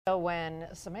So when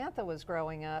Samantha was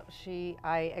growing up,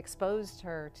 I exposed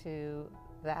her to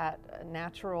that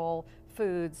natural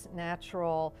foods,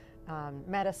 natural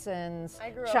medicines, I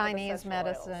grew up Chinese with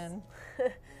essential medicine.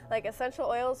 Oils. Like essential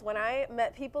oils, when I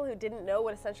met people who didn't know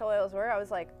what essential oils were, I was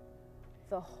like,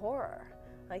 the horror.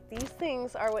 Like these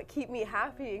things are what keep me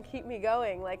happy and keep me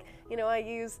going. Like, you know, I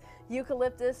use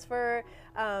eucalyptus for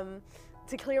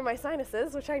to clear my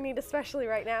sinuses, which I need especially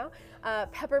right now.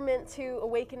 Peppermint to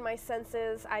awaken my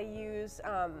senses. I use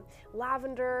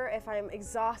lavender if I'm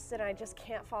exhausted and I just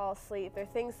can't fall asleep. They're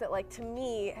things that, like, to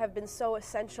me have been so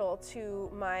essential to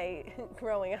my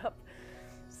growing up.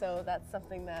 So that's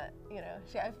something that, you know,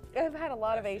 I've had a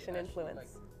lot of Asian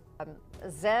influence.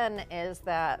 Zen is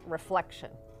that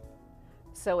reflection.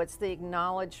 So it's the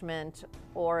acknowledgement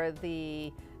or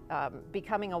the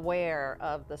becoming aware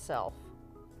of the self,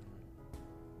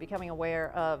 becoming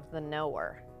aware of the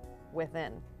knower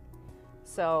within.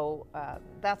 So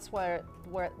that's where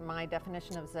my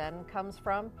definition of Zen comes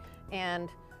from. And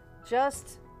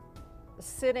just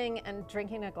sitting and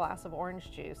drinking a glass of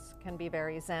orange juice can be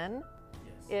very Zen.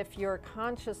 Yes. If your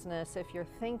consciousness, if your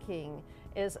thinking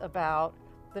is about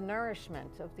the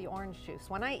nourishment of the orange juice.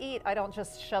 When I eat, I don't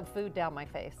just shove food down my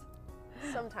face.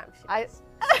 Sometimes she does.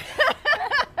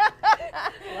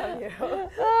 Love you.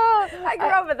 I grew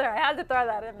up with her. I had to throw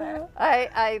that in there.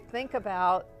 I think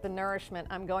about the nourishment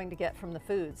I'm going to get from the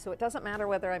food. So it doesn't matter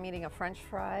whether I'm eating a French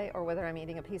fry or whether I'm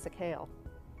eating a piece of kale.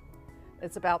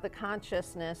 It's about the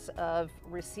consciousness of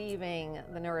receiving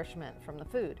the nourishment from the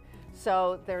food.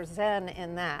 So there's Zen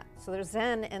in that. So there's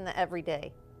Zen in the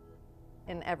everyday,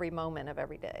 in every moment of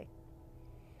every day.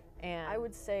 And I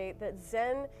would say that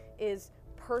Zen is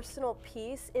personal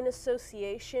peace in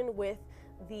association with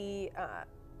the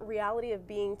reality of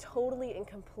being totally and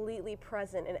completely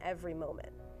present in every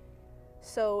moment.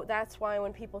 So that's why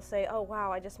when people say, oh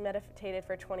wow, I just meditated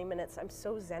for 20 minutes, I'm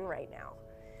so Zen right now.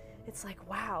 It's like,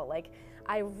 wow, like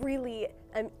I really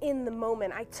am in the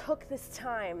moment. I took this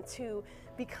time to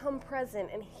become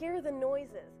present and hear the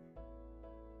noises.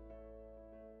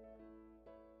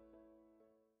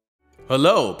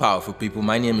 Hello, powerful people.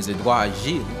 My name is Edouard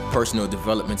Gilles, personal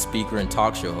development speaker and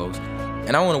talk show host,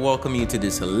 and I want to welcome you to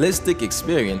this holistic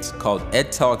experience called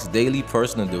Ed Talks Daily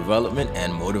Personal Development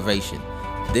and Motivation.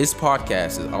 This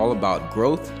podcast is all about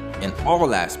growth in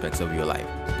all aspects of your life.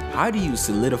 How do you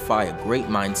solidify a great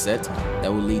mindset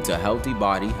that will lead to a healthy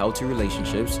body, healthy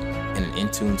relationships, and an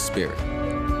in-tune spirit?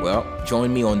 Well,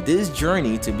 join me on this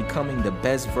journey to becoming the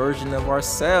best version of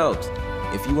ourselves.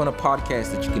 If you want a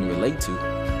podcast that you can relate to,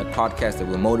 a podcast that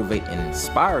will motivate and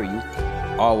inspire you,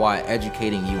 all while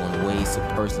educating you on ways to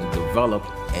personally develop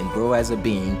and grow as a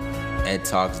being, Ed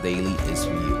Talks Daily is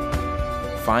for you.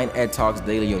 Find Ed Talks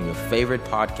Daily on your favorite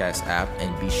podcast app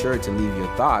and be sure to leave your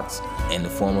thoughts in the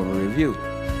form of a review.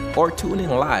 Or tune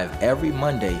in live every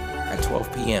Monday at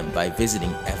 12 p.m. by visiting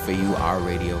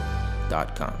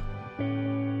faurradio.com.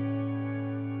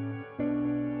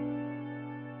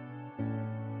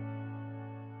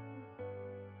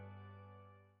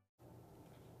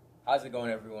 How's it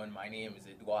going, everyone? My name is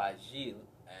Edouard Gilles,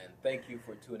 and thank you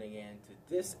for tuning in to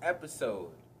this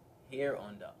episode here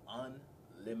on the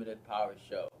Unlimited Power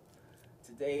Show.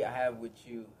 Today, I have with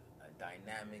you a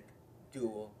dynamic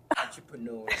duo,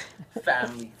 entrepreneurs,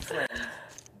 family, friends,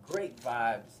 great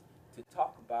vibes to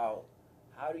talk about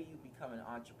how do you become an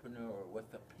entrepreneur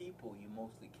with the people you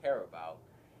mostly care about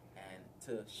and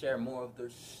to share more of their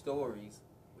stories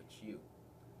with you.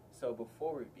 So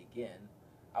before we begin,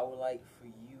 I would like for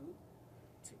you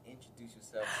to introduce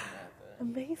yourself, Samantha.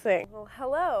 Amazing. Well,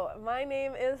 hello. My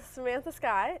name is Samantha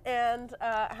Sky, and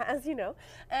as you know,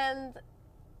 and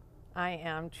I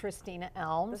am Tristina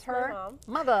Elms, this is my her mom.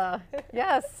 mother.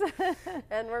 Yes.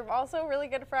 And we're also really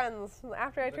good friends.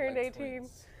 After I turned 18,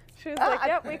 twins. she was like,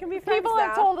 yep, we can be friends People now.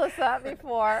 have told us that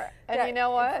before. And Yeah, you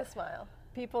know what? It's a smile.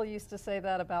 People used to say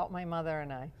that about my mother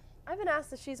and I. I've been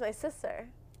asked if she's my sister.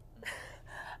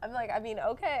 I'm like, I mean,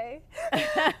 okay. I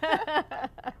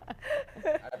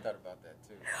thought about that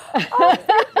too.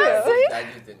 I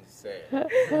just didn't say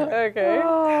it. Okay.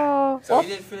 Oh, So you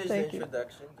didn't finish the thank you.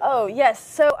 introduction? Oh, yes.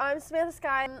 So I'm Samantha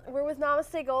Sky. We're with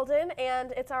Namaste Golden,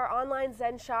 and it's our online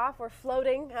Zen shop. We're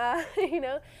floating, in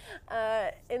the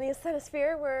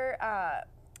asthenosphere. We're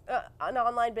an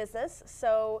online business,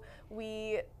 so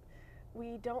we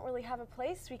don't really have a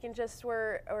place. We can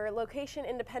we're location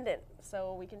independent,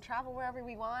 so we can travel wherever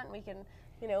we want. We can,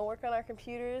 work on our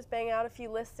computers, bang out a few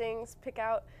listings, pick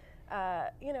out,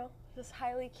 just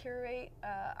highly curate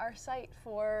our site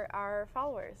for our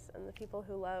followers and the people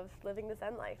who love living the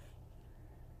Zen life.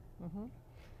 Mm-hmm.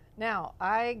 Now,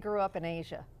 I grew up in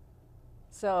Asia.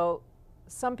 So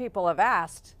some people have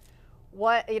asked,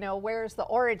 where's the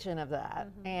origin of that?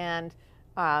 And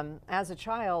as a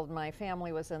child, my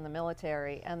family was in the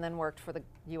military and then worked for the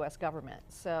U.S. government.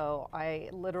 So I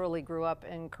literally grew up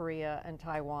in Korea and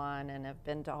Taiwan and have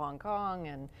been to Hong Kong,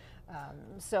 and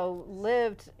so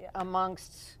lived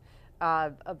amongst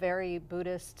a very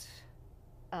Buddhist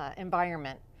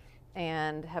environment,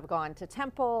 and have gone to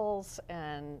temples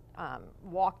and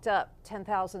walked up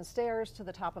 10,000 stairs to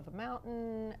the top of a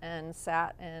mountain and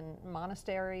sat in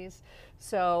monasteries.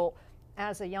 So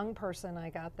as a young person, I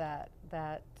got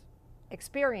that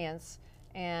experience.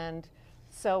 And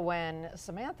so when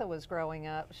Samantha was growing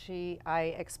up,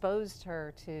 I exposed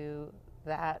her to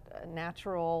that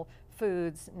natural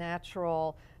foods,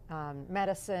 natural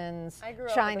medicines, I grew up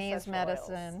with Chinese essential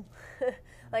medicine. oils.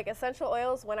 Like essential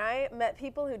oils, when I met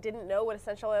people who didn't know what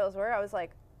essential oils were, I was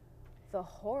like, the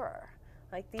horror.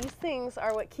 Like, these things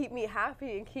are what keep me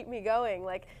happy and keep me going.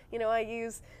 Like, I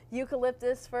use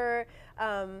eucalyptus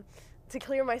to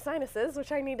clear my sinuses,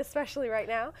 which I need especially right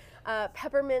now.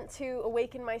 Peppermint to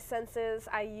awaken my senses.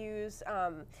 I use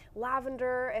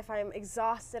lavender if I'm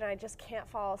exhausted and I just can't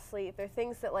fall asleep. They're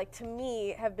things that, like, to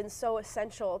me have been so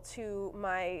essential to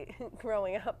my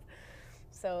growing up.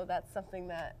 So that's something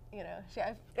that,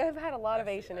 I've had a lot of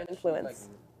Asian influence.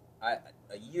 Like,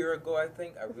 a year ago, I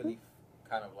think, I really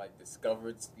kind of like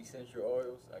discovered essential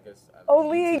oils. I guess.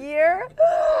 Only a year?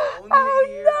 Only a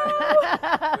year. No!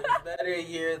 But it's better a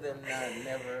year than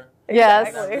never. Yes.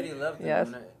 And I really love them. Yes.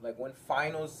 Like when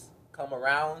finals come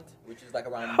around, which is like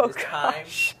around this time,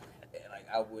 like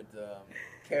I would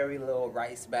carry little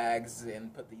rice bags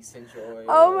and put the essential oil.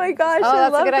 Oh my gosh, I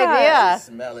that's love a good that. idea.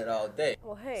 Smell it all day.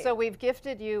 Well, hey. So we've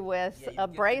gifted you with Yeah, you a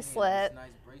gifted me bracelet this nice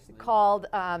bracelet. called,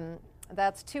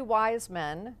 that's two wise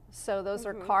men. So those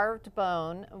are carved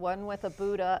bone, one with a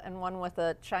Buddha and one with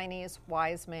a Chinese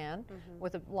wise man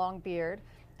with a long beard.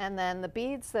 And then the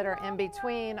beads that are in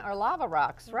between are lava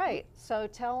rocks, right? So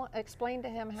explain to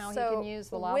him how he can use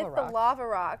the lava with rocks. the lava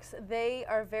rocks, they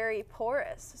are very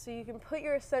porous. So you can put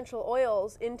your essential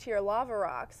oils into your lava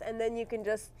rocks, and then you can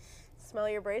just smell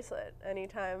your bracelet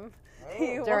anytime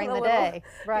you During want the a little, day,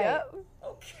 right? Yep.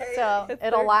 Okay. So It's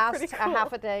it'll very last pretty a cool.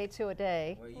 half a day to a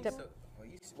day.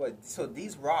 So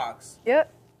these rocks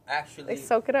Yep. actually They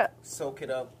soak it up. soak it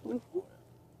up with oil.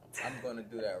 I'm gonna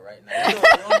do that right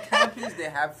now. On campus, they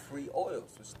have free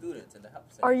oils for students in the help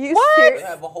center. Are you They serious?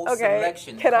 have a whole Okay.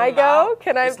 selection. Can I Come go? out,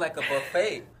 Can I? It's like a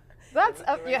buffet. That's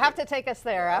you have to take us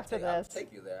there after I'll this.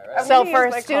 take you there. I'm Right? So gonna use for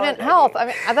my student college health, ID.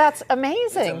 I mean, that's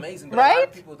amazing. It's amazing, but a lot right?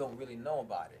 of people don't really know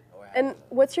about it. Or have And it.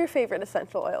 what's your favorite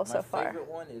essential oil My so far? favorite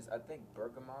one is, I think,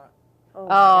 bergamot.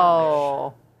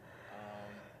 Oh,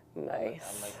 I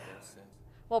Nice. like those scents.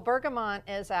 well, bergamot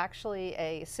is actually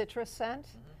a citrus scent,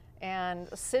 and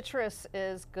citrus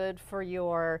is good for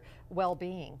your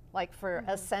well-being, like for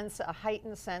a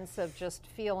heightened sense of just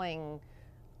feeling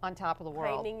on top of the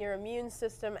world. Heightening your immune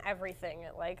system, everything.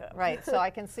 Right. So I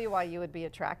can see why you would be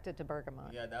attracted to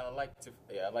bergamot. Yeah, I like to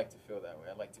feel that way.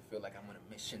 I like to feel like I'm on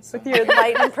a mission With somewhere. your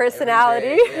enlightened Every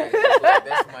personality. day. Yeah,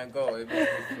 that's my goal. It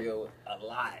makes me feel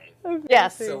alive.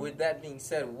 Yes. So with that being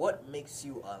said, what makes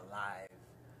you alive?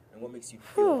 And what makes you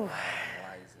feel alive? And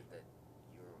why is it that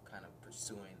you're kind of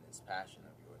pursuing this passion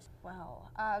of yours? Well,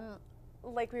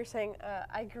 like we were saying,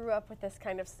 I grew up with this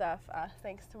kind of stuff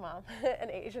thanks to Mom,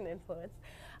 an Asian influence.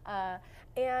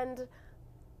 And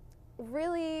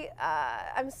really,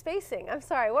 I'm spacing. I'm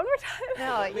sorry. One more time.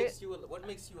 No, What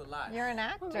makes you alive? you're an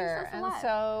actor, us and alive?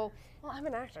 so Well, I'm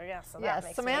an actor, yes. So yes,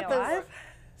 that makes me alive.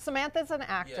 Samantha's an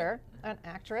actor, an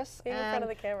actress. Being in front of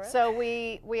the camera. So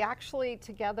we actually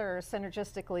together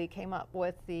synergistically came up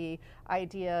with the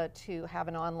idea to have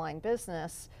an online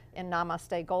business in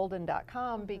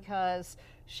NamasteGolden.com because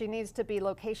she needs to be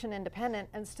location independent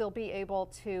and still be able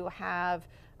to have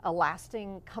a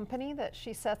lasting company that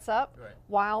she sets up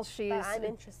while she's That I'm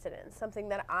interested in, something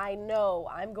that I know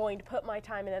I'm going to put my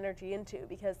time and energy into,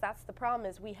 because that's the problem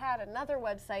is we had another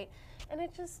website and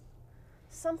it just,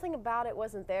 something about it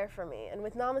wasn't there for me. And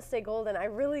with Namaste Golden, I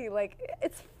really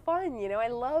it's fun, I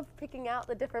love picking out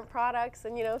the different products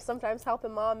and, sometimes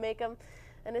helping Mom make them.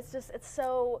 And it's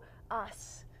so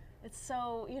us. It's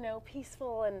so,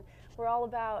 peaceful, and we're all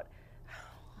about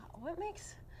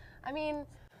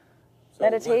So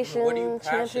meditation, what are you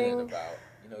passionate chanting.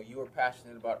 about? You were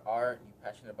passionate about art.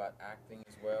 You're passionate about acting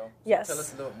as well. So Yes. Tell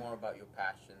us a little bit more about your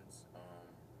passions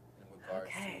in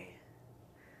regards to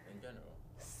in general.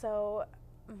 So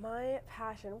my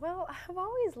passion, well, I've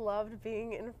always loved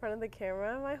being in front of the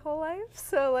camera my whole life.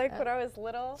 So when I was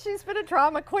little, she's been a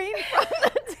drama queen from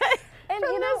the day. and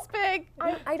from this big.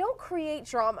 I don't create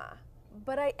drama,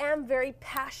 but I am very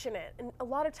passionate, and a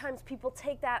lot of times people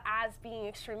take that as being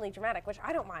extremely dramatic, which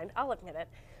I don't mind. I'll admit it.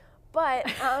 But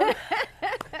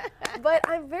but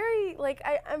I'm very like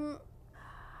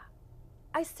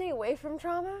I stay away from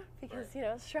drama because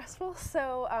it's stressful.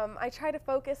 So I try to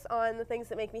focus on the things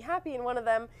that make me happy, and one of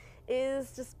them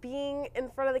is just being in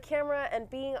front of the camera and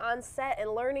being on set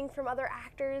and learning from other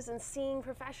actors and seeing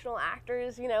professional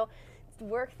actors,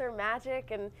 work their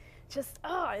magic, and just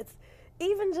it's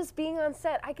even just being on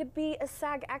set. I could be a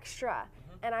SAG extra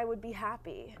and I would be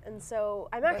happy. And so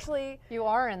I'm actually... You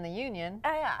are in the union.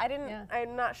 Yeah,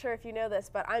 I'm not sure if you know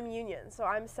this, but I'm union, so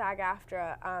I'm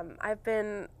SAG-AFTRA. I've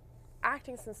been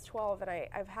acting since 12, and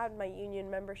I've had my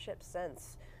union membership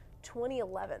since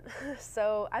 2011.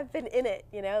 So I've been in it,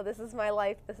 this is my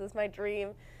life, this is my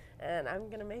dream, and I'm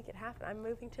gonna make it happen. I'm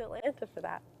moving to Atlanta for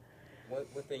that. One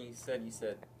thing you said,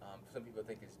 some people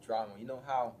think it's drama. You know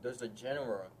how there's a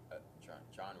genre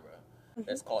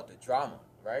that's called the drama,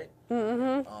 right?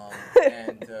 And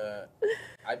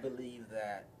I believe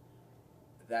that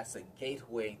that's a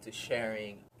gateway to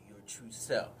sharing your true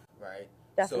self, right?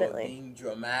 Definitely. So being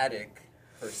dramatic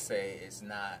per se is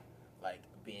not like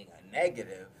being a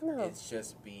negative. No. It's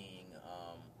just being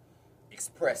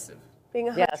expressive. Being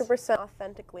 100%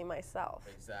 authentically myself.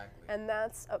 Exactly. And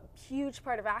that's a huge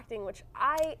part of acting, which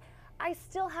I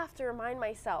still have to remind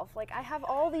myself. Like, I have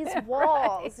all these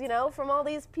walls, from all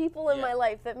these people in my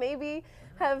life that maybe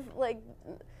have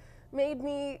made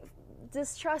me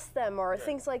distrust them or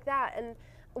things like that. And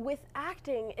with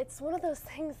acting, it's one of those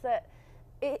things that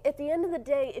at the end of the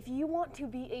day, if you want to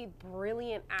be a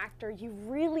brilliant actor, you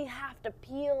really have to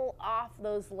peel off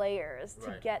those layers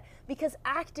to get, because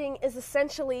acting is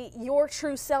essentially your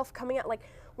true self coming out. Like,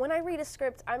 when I read a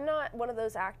script, I'm not one of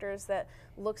those actors that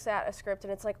looks at a script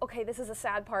and it's like, okay, this is a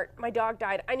sad part, my dog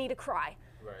died, I need to cry.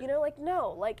 No,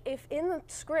 if in the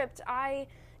script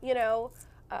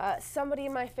somebody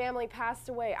in my family passed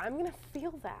away, I'm gonna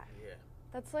feel that. Yeah.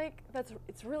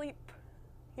 It's really,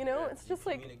 it's just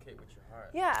like, communicate with your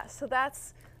heart. Yeah, so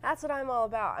that's what I'm all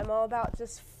about. I'm all about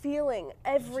just feeling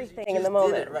everything you in the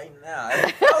moment. Did it right now.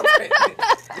 I felt it.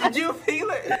 Did you feel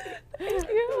it? Thank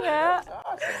you. Yeah. That's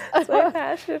awesome. That's my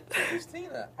passion.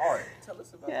 Christina, art. Tell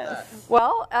us about that.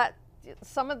 Well,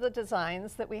 some of the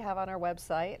designs that we have on our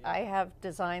website, I have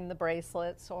designed the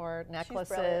bracelets or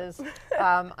necklaces.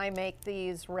 I make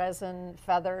these resin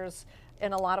feathers.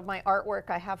 In a lot of my artwork,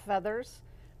 I have feathers.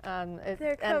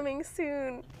 They're coming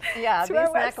soon. Yeah, to these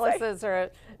our necklaces are,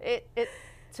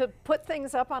 to put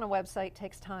things up on a website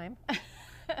takes time.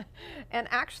 And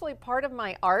actually part of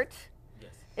my art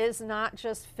is not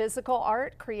just physical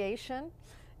art creation,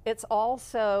 it's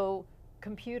also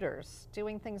computers,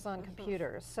 doing things on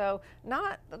computers. So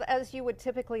not as you would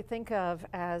typically think of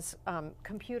as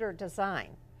computer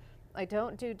design. I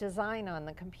don't do design on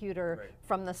the computer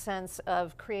from the sense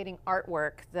of creating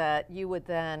artwork that you would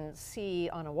then see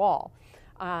on a wall.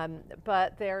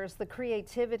 But there's the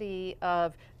creativity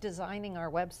of designing our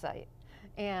website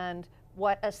and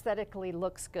what aesthetically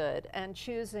looks good and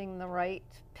choosing the right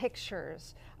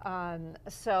pictures. Since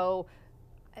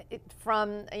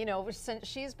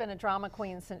she's been a drama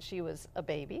queen since she was a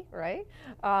baby, right?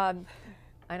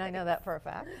 And I know that for a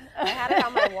fact. I had it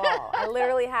on my wall. I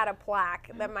literally had a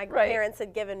plaque that my parents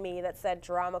had given me that said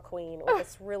drama queen with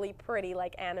this really pretty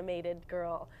animated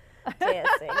girl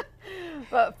dancing.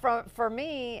 But for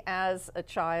me as a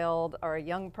child or a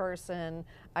young person,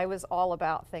 I was all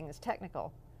about things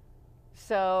technical.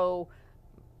 So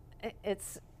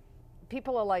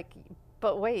people are like,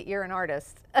 but wait, you're an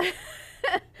artist.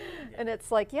 And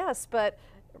it's like, yes, but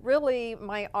really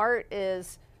my art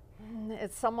it's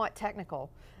somewhat technical.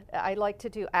 I like to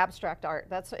do abstract art.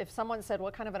 That's if someone said,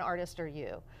 what kind of an artist are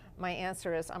you? My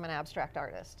answer is, I'm an abstract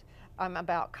artist. I'm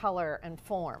about color and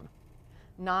form,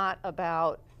 not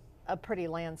about a pretty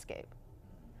landscape.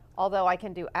 Although I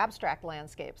can do abstract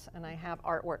landscapes, and I have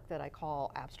artwork that I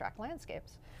call abstract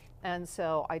landscapes. And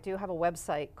so I do have a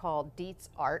website called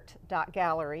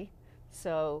dietzart.gallery.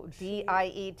 So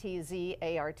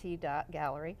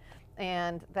DIETZART.gallery.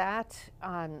 And that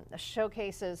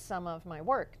showcases some of my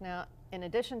work. Now, in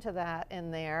addition to that,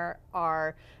 in there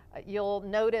are, you'll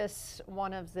notice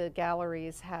one of the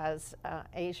galleries has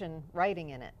Asian writing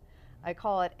in it. I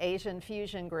call it Asian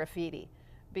fusion graffiti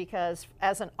because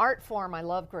as an art form, I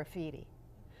love graffiti.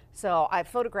 So I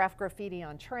photograph graffiti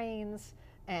on trains,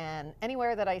 and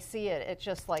anywhere that I see it, it's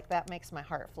just like that makes my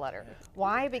heart flutter.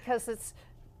 Why? Because it's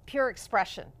pure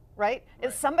expression, right?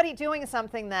 It's somebody doing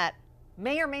something that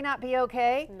may or may not be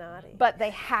okay, but they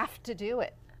have to do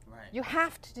it. You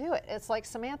have to do it. It's like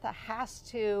Samantha has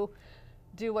to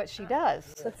do what she does.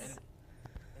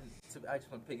 I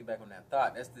just want to piggyback on that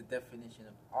thought. That's the definition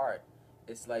of art.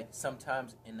 It's like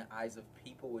sometimes in the eyes of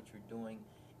people, what you're doing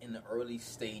in the early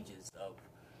stages of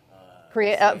of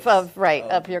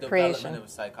your development creation.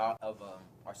 of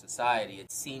our society,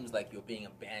 it seems like you're being a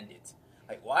bandit.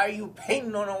 Like, why are you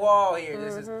painting on a wall here?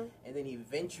 This is, and then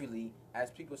eventually,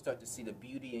 as people start to see the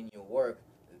beauty in your work,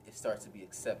 it starts to be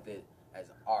accepted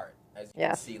as art. As you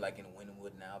can see, like in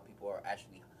Wynwood now, people are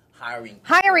actually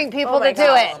hiring people to do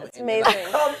God. it. It's amazing.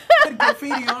 Put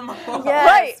graffiti on my wall.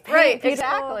 Yes, Right, beautiful.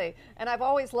 exactly. And I've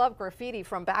always loved graffiti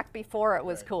from back before it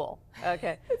was cool.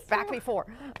 Okay, back before.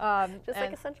 Just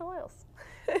like essential oils.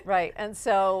 Right, and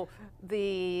so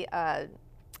the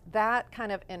that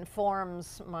kind of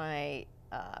informs my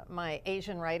my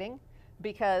Asian writing,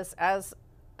 because as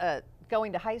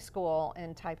going to high school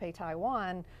in Taipei,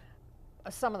 Taiwan,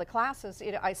 some of the classes,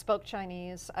 I spoke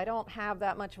Chinese. I don't have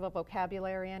that much of a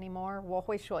vocabulary anymore. 我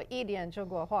会说一点中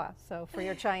国话. So for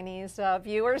your Chinese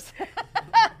viewers,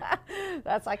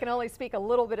 I can only speak a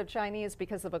little bit of Chinese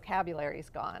because the vocabulary's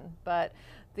gone. But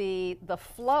the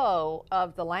flow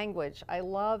of the language, I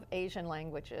love Asian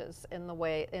languages in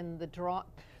the draw.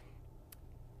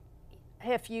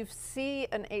 If you see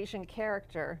an Asian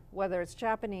character, whether it's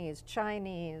Japanese,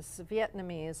 Chinese,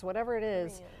 Vietnamese, whatever it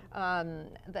is,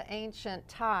 the ancient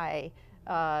Thai,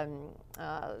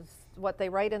 what they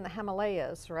write in the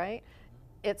Himalayas, right?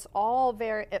 It's all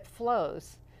it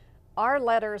flows. Our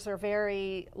letters are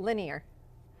very linear,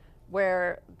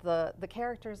 where the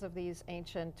characters of these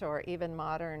ancient or even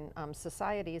modern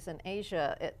societies in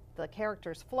Asia, the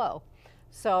characters flow.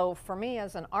 So for me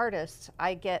as an artist,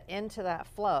 I get into that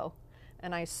flow.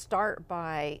 And I start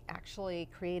by actually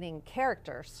creating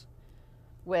characters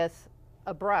with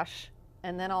a brush,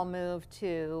 and then I'll move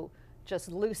to just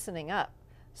loosening up.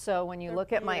 So when you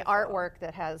look at my artwork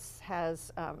that has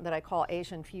that I call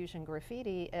Asian fusion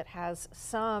graffiti, it has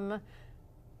some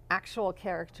actual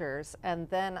characters, and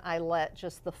then I let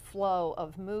just the flow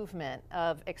of movement,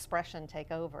 of expression take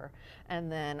over.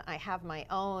 And then I have my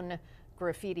own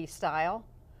graffiti style,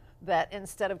 that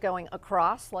instead of going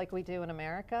across like we do in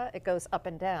America, it goes up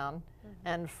and down.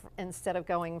 And instead of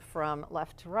going from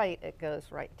left to right, it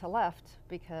goes right to left,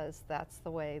 because that's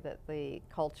the way that the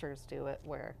cultures do it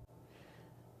where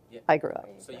I grew up.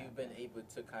 So you've been able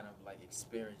to kind of like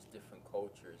experience different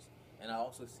cultures. And I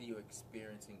also see you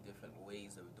experiencing different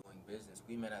ways of doing business.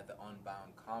 We met at the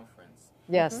Unbound conference.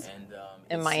 Yes. And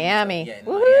in Miami. In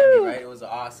Miami, right? It was an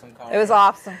awesome conference. It was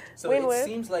awesome. So it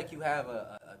seems like you have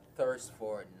a thirst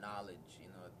for knowledge,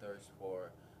 a thirst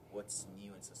for what's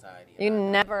new in society. You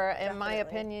never, in my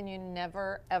opinion, you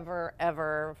never, ever,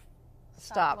 ever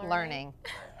stop learning.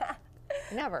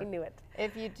 Never. I knew it.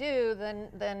 If you do,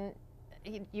 then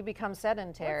you become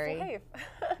sedentary. Let's behave.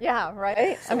 Yeah,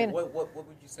 right? So what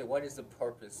would you say, what is the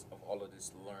purpose of all of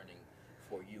this learning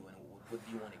for you, and what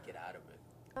do you want to get out of it?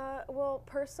 Well,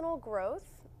 personal growth,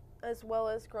 as well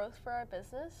as growth for our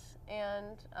business,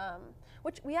 and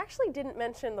which we actually didn't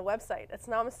mention the website. It's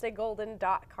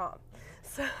NamasteGolden.com.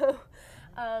 So,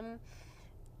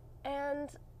 and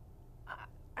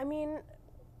I mean,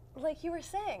 like you were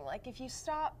saying, like if you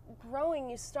stop growing,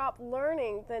 you stop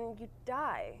learning, then you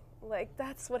die. Like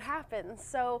that's what happens.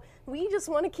 So we just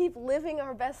want to keep living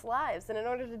our best lives, and in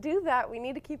order to do that, we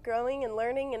need to keep growing and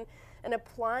learning and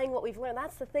applying what we've learned.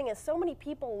 That's the thing, is so many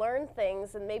people learn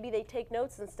things and maybe they take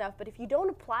notes and stuff, but if you don't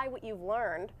apply what you've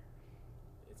learned,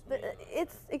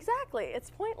 it's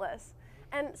pointless.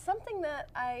 And something that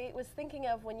I was thinking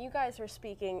of when you guys were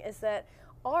speaking is that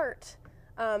art,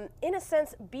 in a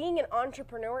sense, being an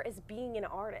entrepreneur is being an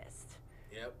artist.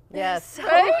 Yep. Yes. So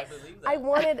I believe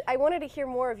that. I wanted to hear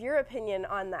more of your opinion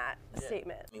on that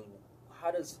statement. I mean,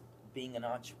 how does being an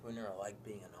entrepreneur like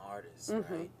being an artist,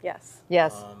 right? Yes.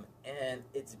 Yes. And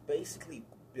it's basically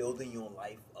building your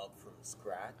life up from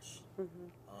scratch.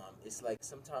 It's like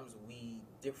sometimes we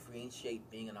differentiate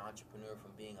being an entrepreneur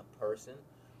from being a person.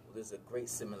 Well, there's a great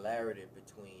similarity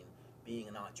between being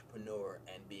an entrepreneur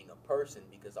and being a person,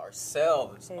 because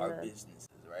ourselves are businesses,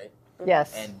 right?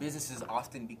 Yes. And businesses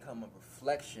often become a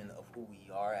reflection of who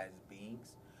we are as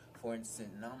beings. For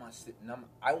instance,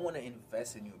 I want to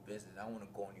invest in your business. I want to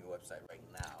go on your website right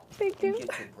now and get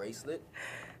your bracelet,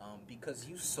 because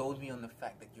you sold me on the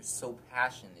fact that you're so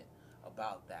passionate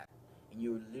about that. And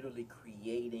you're literally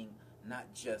creating not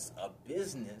just a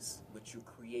business, but you're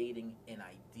creating an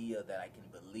idea that I can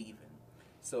believe in.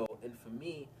 So, and for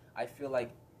me, I feel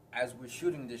like as we're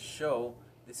shooting this show,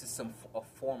 this is a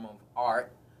form of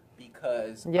art,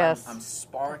 because I'm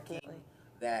sparking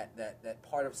that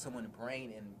part of someone's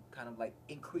brain and kind of like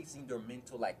increasing their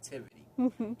mental activity,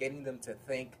 getting them to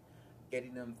think,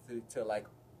 getting them to like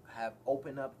have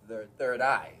opened up their third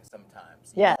eye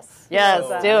sometimes. Yes, yes,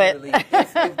 So do it. literally,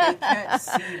 if they can't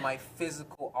see my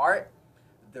physical art,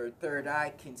 their third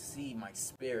eye can see my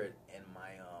spirit and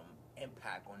my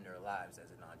impact on their lives as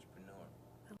an entrepreneur.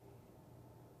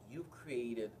 You've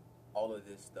created all of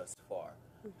this thus far.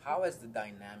 How has the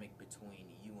dynamic between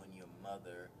you and your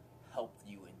mother helped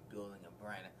you in building a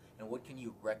brand? And what can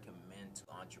you recommend to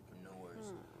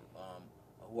entrepreneurs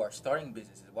who are starting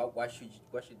businesses? Why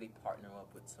should they partner up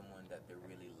with someone that they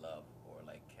really love or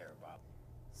like care about?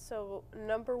 So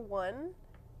number one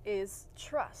is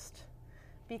trust,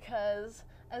 because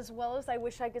as well as I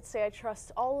wish I could say I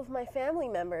trust all of my family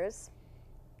members,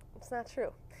 it's not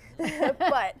true.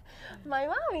 But my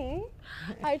mommy,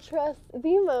 I trust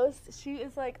the most. She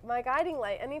is like my guiding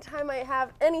light. Anytime I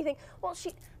have anything, well,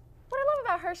 what I love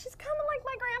about her, she's kind of like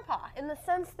my grandpa in the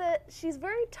sense that she's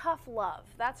very tough love.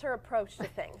 That's her approach to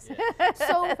things.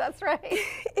 So That's right.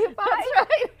 if That's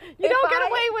right. You don't get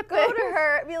away with go things. to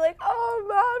her and be like, oh,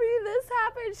 mommy, this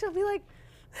happened, she'll be like,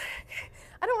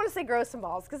 I don't want to say grow some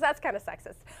balls because that's kind of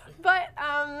sexist, but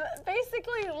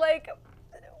basically like,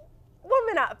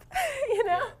 woman up, you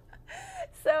know?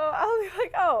 So I'll be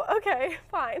like, oh, okay,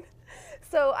 fine.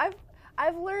 So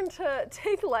I've learned to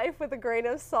take life with a grain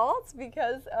of salt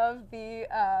because of the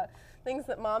things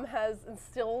that Mom has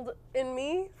instilled in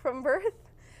me from birth.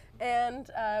 And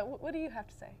what do you have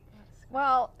to say?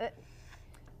 Well,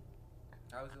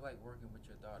 How is it like working with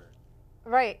your daughter?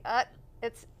 right.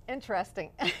 It's interesting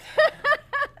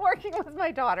working with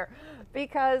my daughter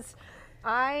because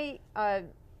I'm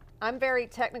very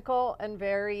technical and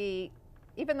very,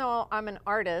 even though I'm an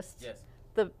artist, Yes.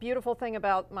 the beautiful thing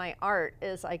about my art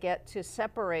is I get to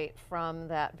separate from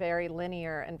that very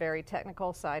linear and very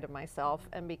technical side of myself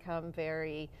and become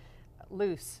very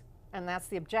loose. And that's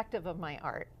the objective of my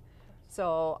art.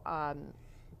 So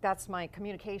that's my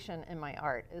communication in my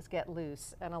art, is get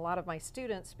loose. And a lot of my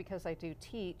students, because I do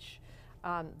teach,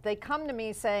 they come to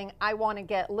me saying, I want to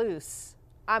get loose.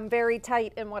 I'm very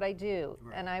tight in what I do,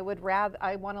 and I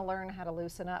want to learn how to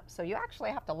loosen up. So you actually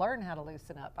have to learn how to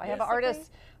loosen up. I have artists,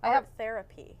 I have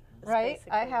therapy. is right. I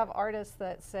basically have what- artists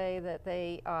that say that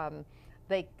they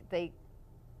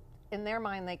in their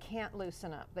mind they can't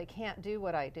loosen up. They can't do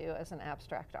what I do as an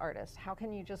abstract artist. How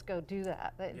can you just go do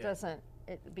that? It doesn't.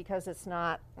 Because it's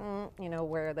not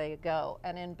where they go.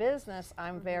 And in business,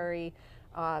 I'm very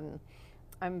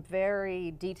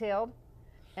detailed.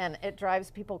 And it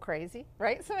drives people crazy,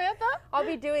 right, Samantha? I'll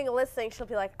be doing a listing. She'll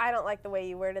be like, I don't like the way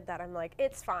you worded that. I'm like,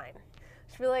 it's fine.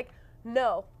 She'll be like,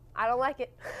 no, I don't like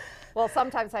it. Well,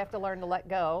 sometimes I have to learn to let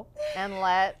go and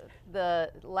let the.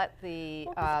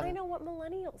 Well, 'cause I know what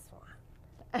millennials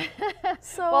want.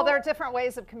 So Well, there are different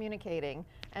ways of communicating,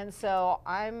 and so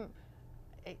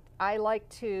I like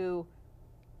to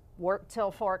work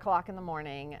till 4 o'clock in the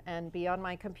morning and be on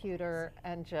my computer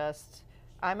and just.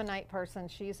 I'm a night person.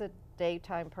 She's a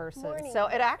daytime person, Morning. so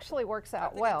it actually works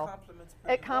out well.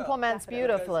 It complements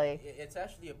beautifully. Because it's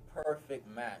actually a perfect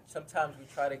match. Sometimes we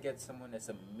try to get someone that's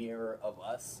a mirror of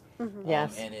us,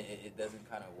 Yes. and it doesn't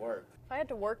kind of work. if I had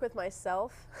to work with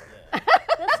myself, Yeah.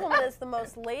 this woman is the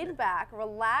most laid back,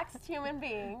 relaxed human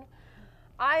being.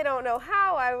 I don't know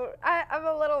how I'm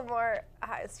a little more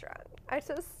high strung.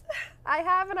 I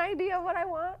have an idea of what I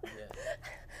want. Yeah.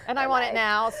 And I want it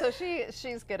now, so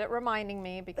she's good at reminding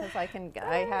me because I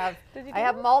have Did you I do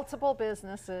have that? multiple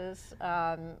businesses. Did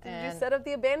and you set up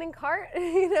the abandoned cart,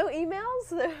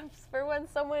 emails for when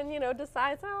someone,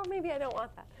 decides, oh, maybe I don't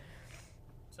want that.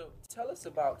 So tell us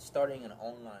about starting an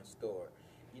online store.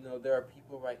 There are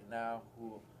people right now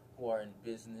who are in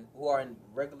business, who are in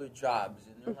regular jobs,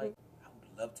 and they're like, I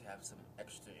would love to have some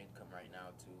extra income right now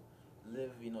to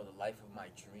live, the life of my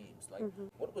dreams. Like,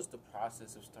 what was the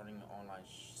process of starting an online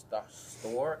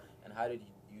store, and how did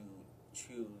you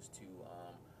choose to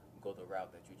go the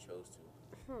route that you chose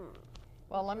to?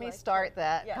 well, let me start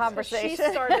that Yes, conversation. She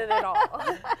started it all.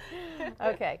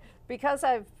 Okay, because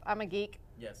I'm a geek.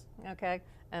 Yes. Okay,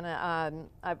 and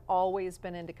I've always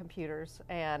been into computers,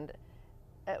 and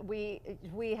we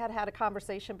had a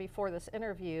conversation before this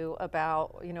interview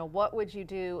about what would you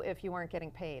do if you weren't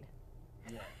getting paid.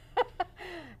 Yeah.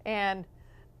 And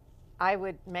I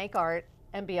would make art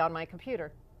and be on my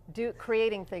computer,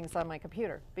 creating things on my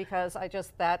computer, because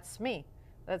that's me.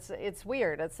 It's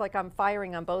weird. It's like I'm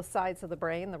firing on both sides of the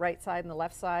brain, the right side and the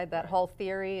left side, that whole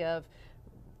theory of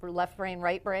left brain,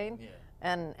 right brain,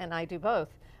 Yeah. and I do both.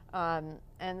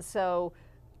 And so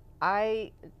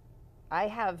I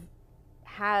have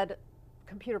had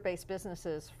computer-based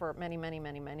businesses for many, many,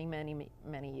 many, many, many,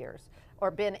 many years,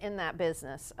 or been in that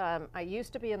business. I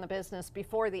used to be in the business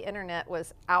before the internet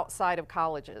was outside of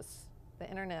colleges. The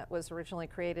internet was originally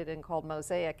created and called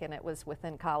Mosaic, and it was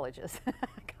within colleges,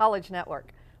 college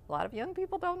network. A lot of young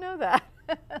people don't know that.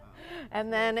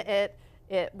 And then it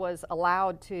was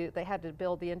allowed to, they had to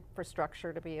build the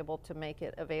infrastructure to be able to make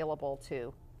it available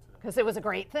to, because it was a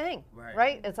great thing,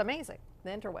 right? It's amazing,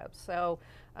 the interwebs. So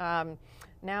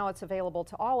now it's available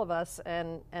to all of us,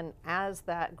 and as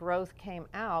that growth came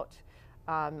out,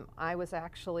 I was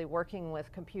actually working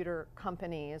with computer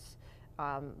companies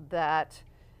that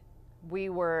we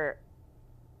were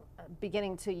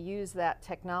beginning to use that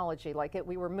technology,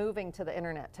 we were moving to the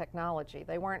internet technology.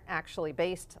 They weren't actually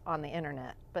based on the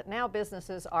internet, but now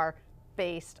businesses are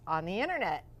based on the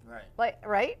internet.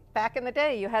 Right? Back in the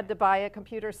day, you had to buy a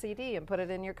computer CD and put it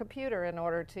in your computer in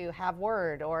order to have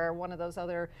Word or one of those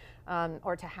other,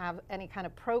 or to have any kind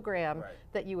of program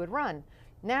that you would run.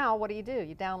 Now, what do?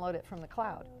 You download it from the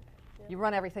cloud. You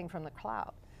run everything from the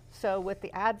cloud. So with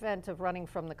the advent of running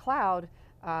from the cloud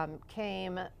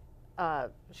came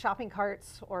shopping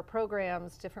carts or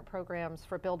programs, different programs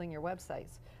for building your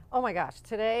websites. Oh my gosh,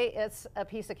 today it's a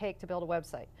piece of cake to build a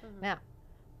website. Now,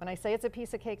 when I say it's a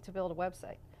piece of cake to build a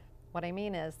website, what I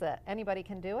mean is that anybody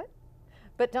can do it,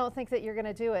 but don't think that you're going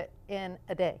to do it in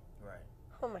a day.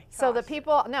 Oh my gosh. So the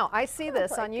people, no, I see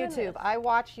this my on YouTube. goodness. I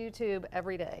watch YouTube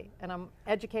every day, and I'm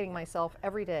educating myself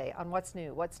every day on what's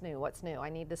new, what's new, what's new.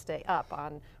 I need to stay up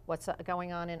on what's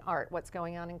going on in art, what's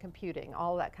going on in computing,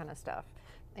 all that kind of stuff.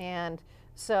 And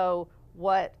so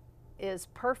what is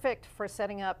perfect for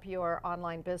setting up your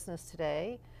online business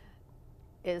today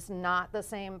is not the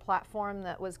same platform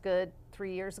that was good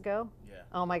 3 years ago.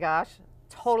 Oh my gosh,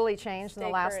 totally changed in the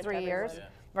last 3 years.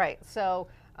 Right, so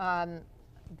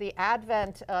the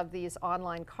advent of these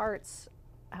online carts,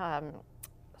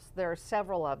 there are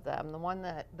several of them. The one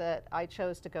that I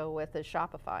chose to go with is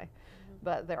Shopify,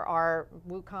 but there are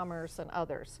WooCommerce and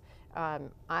others.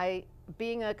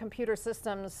 Being a computer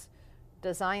systems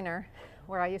designer,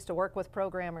 where I used to work with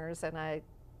programmers and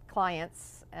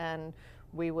clients, and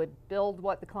we would build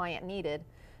what the client needed,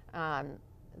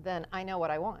 then I know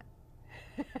what I want.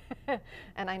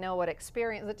 And I know what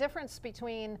experience, the difference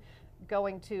between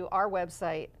going to our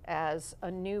website as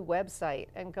a new website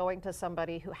and going to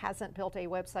somebody who hasn't built a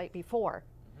website before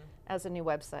as a new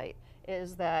website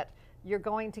is that you're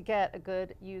going to get a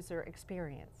good user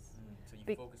experience. So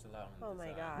you focus a lot on the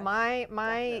design.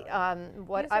 gosh.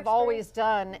 What User I've always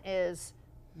done is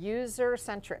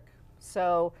user-centric.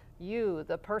 So you,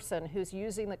 the person who's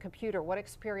using the computer, what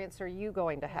experience are you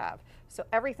going to have? So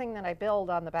everything that I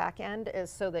build on the back end is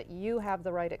so that you have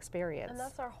the right experience. And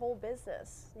that's our whole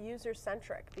business,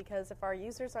 user-centric, because if our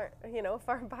users aren't, if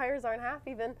our buyers aren't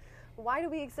happy, then why do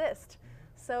we exist?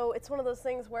 So it's one of those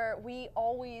things where we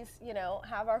always,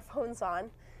 have our phones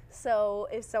on. So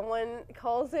if someone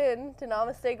calls in to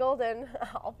Namaste Golden,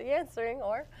 I'll be answering,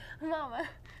 or Mama,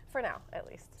 for now, at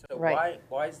least. So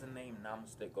why is the name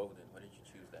Namaste Golden? Why did you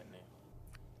choose that name?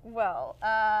 Well,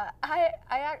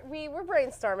 we were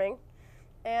brainstorming,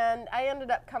 and I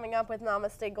ended up coming up with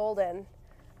Namaste Golden,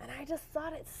 and I just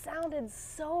thought it sounded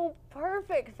so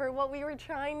perfect for what we were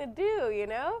trying to do,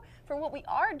 for what we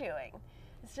are doing.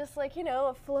 It's just like,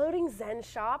 a floating Zen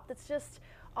shop that's just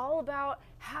all about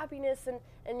happiness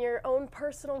and your own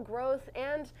personal growth.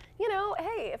 And,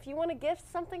 hey, if you want to gift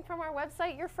something from our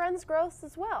website, your friend's growth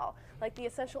as well, like the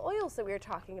essential oils that we were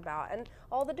talking about and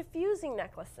all the diffusing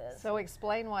necklaces. So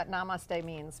explain what Namaste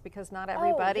means, because not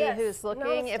everybody who's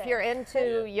looking, if Namaste. you're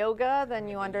into yoga, then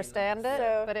you understand it,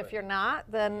 So- but if you're not,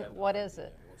 then what is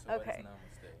it? So what is Okay.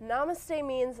 Namaste? Namaste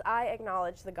means I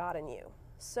acknowledge the God in you.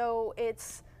 So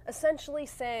it's essentially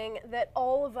saying that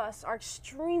all of us are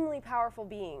extremely powerful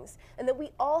beings and that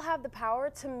we all have the power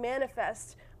to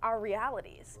manifest our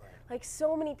realities. Like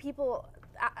so many people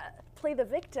play the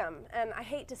victim, and I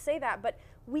hate to say that, but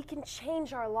we can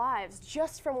change our lives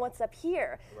just from what's up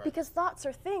here because thoughts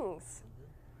are things.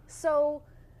 So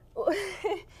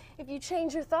if you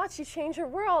change your thoughts, you change your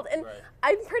world. And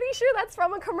I'm pretty sure that's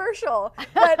from a commercial,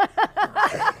 but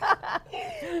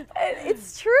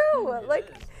it's true.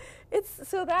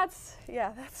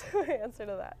 That's my answer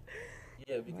to that.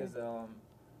 Yeah, because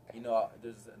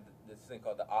there's this thing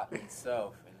called the Atman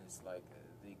self, and it's like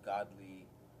the godly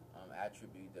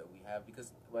attribute that we have,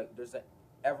 because there's an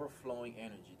ever-flowing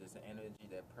energy. There's an energy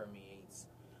that permeates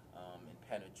and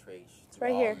penetrates through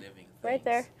right all here. living things. Right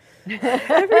there.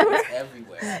 It's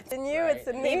everywhere. It's in you, it's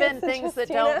in me. Even it's in things that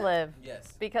Justina. don't live,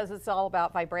 Yes. because it's all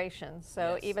about vibration.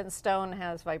 So Yes. even stone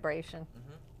has vibration.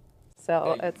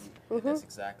 So Yeah, it's that's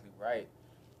exactly right.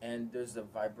 And there's a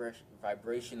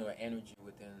vibration or energy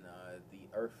within the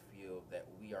earth field that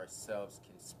we ourselves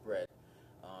can spread.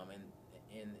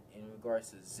 And in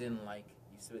regards to Zen, like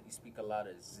you speak a lot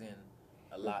of Zen,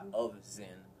 a lot of Zen.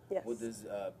 Yes. What does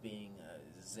being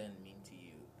Zen mean to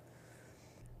you?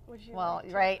 Would you Well,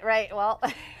 like to- right. Well,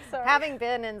 Sorry. having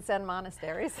been in Zen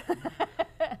monasteries,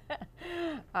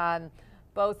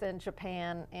 both in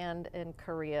Japan and in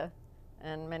Korea,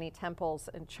 and many temples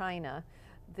in China,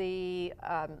 the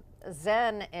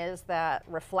Zen is that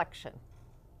reflection.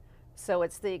 So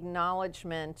it's the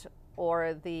acknowledgement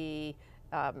or the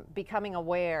becoming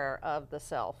aware of the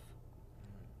self,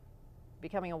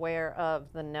 becoming aware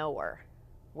of the knower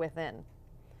within.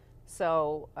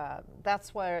 So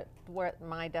that's where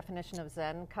my definition of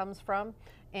Zen comes from.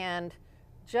 And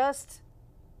just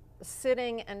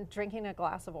sitting and drinking a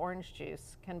glass of orange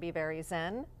juice can be very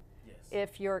Zen. Yes.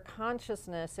 If your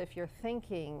consciousness, if your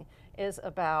thinking is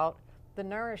about the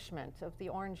nourishment of the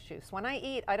orange juice. When I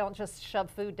eat, I don't just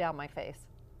shove food down my face.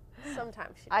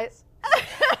 Sometimes she I- does.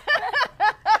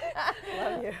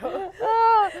 Love you.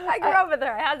 I grew up with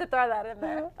her. I had to throw that in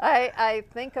there. I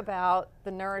think about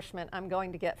the nourishment I'm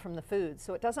going to get from the food.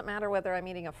 So it doesn't matter whether I'm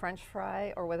eating a French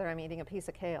fry or whether I'm eating a piece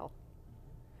of kale.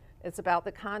 It's about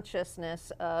the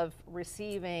consciousness of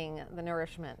receiving the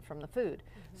nourishment from the food.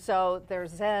 So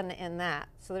there's Zen in that.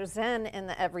 So there's Zen in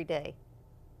the everyday,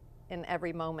 in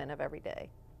every moment of every day.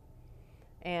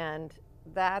 And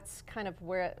that's kind of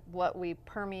what we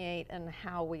permeate and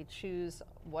how we choose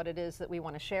what it is that we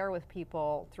want to share with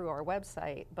people through our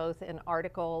website, both in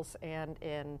articles and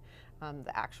in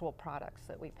the actual products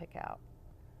that we pick out.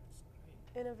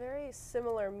 In a very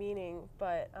similar meaning,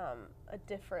 but a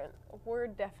different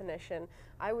word definition,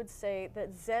 I would say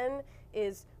that Zen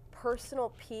is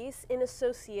personal peace in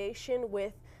association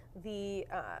with the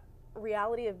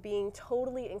reality of being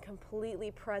totally and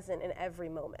completely present in every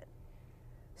moment.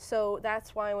 So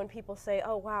that's why when people say,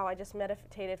 oh wow, I just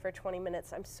meditated for 20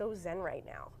 minutes, I'm so Zen right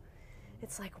now.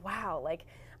 It's like, wow, like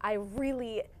I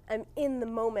really am in the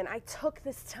moment. I took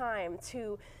this time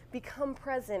to become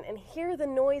present and hear the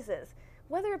noises,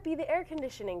 whether it be the air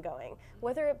conditioning going,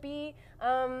 whether it be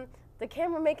the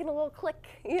camera making a little click,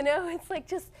 you know, it's like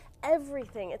just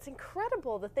everything. It's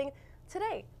incredible. The thing,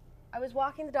 today, I was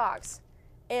walking the dogs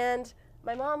and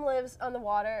my mom lives on the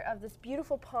water of this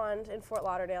beautiful pond in Fort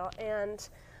Lauderdale, and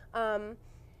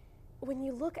when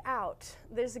you look out,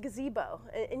 there's a gazebo,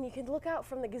 and you can look out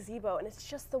from the gazebo, and it's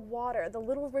just the water, the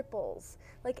little ripples,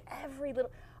 like every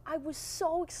little. I was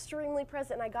so extremely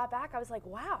present, and I got back, I was like,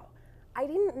 wow, I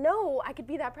didn't know I could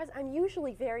be that present. I'm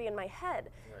usually very in my head,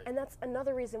 and that's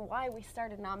another reason why we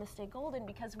started Namaste Golden,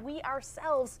 because we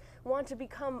ourselves want to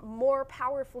become more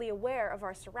powerfully aware of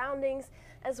our surroundings,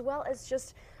 as well as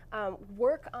just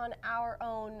work on our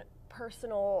own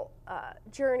personal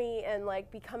journey and like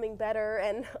becoming better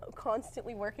and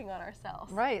constantly working on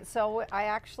ourselves. Right. So I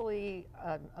actually,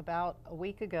 about a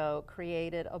week ago,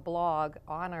 created a blog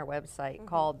on our website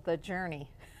called The Journey.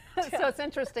 So it's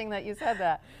interesting that you said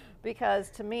that, because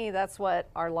to me, that's what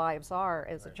our lives are,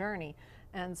 is a journey.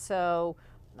 And so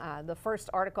the first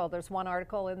article, there's one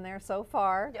article in there so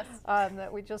far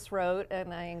that we just wrote,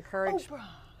 and I encourage. Oprah.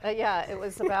 Yeah, it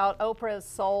was about Oprah's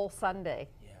Soul Sunday.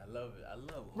 Yeah, I love it. I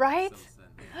love Oprah Right? Soul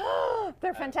Sunday.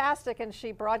 They're fantastic, and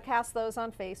she broadcasts those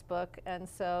on Facebook, and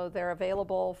so they're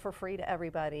available for free to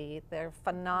everybody. They're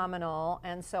phenomenal,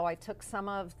 and so I took some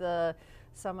of the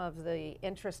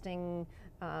interesting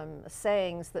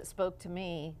sayings that spoke to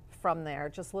me from there,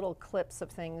 just little clips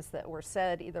of things that were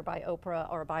said either by Oprah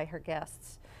or by her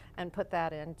guests, and put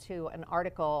that into an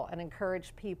article and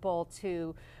encourage people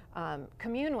to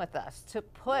commune with us, to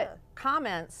put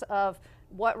comments of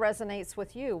what resonates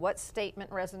with you, what statement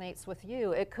resonates with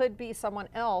you. It could be someone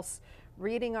else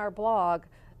reading our blog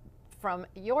from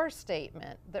your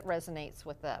statement that resonates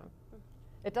with them.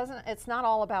 It's not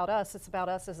all about us, it's about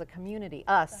us as a community,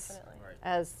 us Definitely.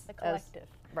 as The collective.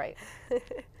 Right.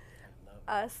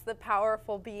 Us, the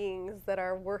powerful beings that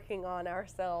are working on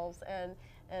ourselves and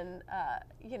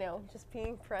you know, just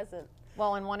being present.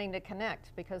 Well, and wanting to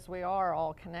connect, because we are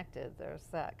all connected. There's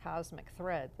that cosmic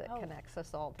thread that connects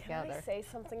us all Can together. I say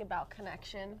something about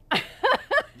connection? Yeah,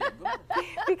 go ahead.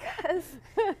 Because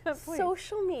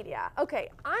social media. Okay,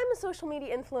 I'm a social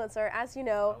media influencer, as you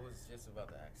know. I was just about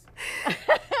to ask.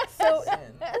 So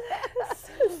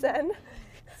Zen. Zen.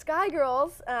 Sky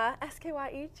Girls,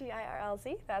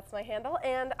 SKYEGIRLZ, that's my handle.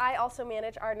 And I also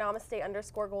manage our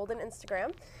Namaste_Golden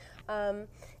Instagram,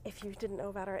 if you didn't know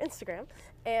about our Instagram.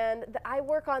 And I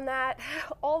work on that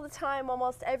all the time,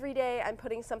 almost every day. I'm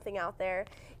putting something out there.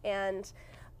 And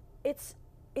it's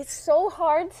so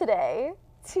hard today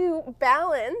to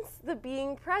balance the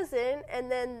being present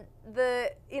and then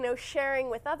the, you know, sharing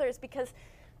with others, because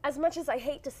as much as I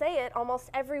hate to say it, almost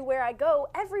everywhere I go,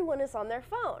 everyone is on their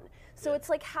phone. So it's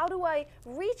like, how do I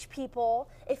reach people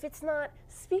if it's not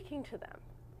speaking to them?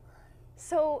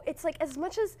 So it's like, as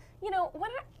much as,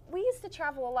 we used to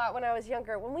travel a lot when I was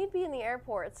younger. When we'd be in the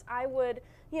airports, I would,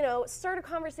 start a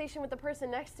conversation with the person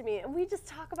next to me, and we'd just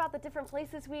talk about the different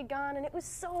places we'd gone, and it was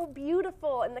so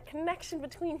beautiful, and the connection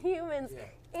between humans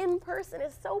in person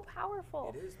is so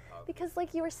powerful. It is powerful. Because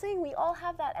like you were saying, we all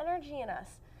have that energy in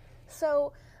us.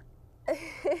 So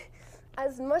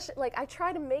as much, like, I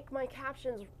try to make my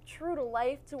captions true to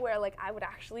life to where, like, I would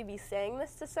actually be saying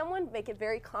this to someone, make it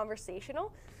very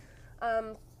conversational.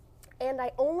 And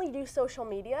I only do social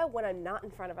media when I'm not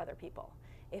in front of other people.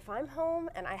 If I'm home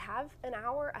and I have an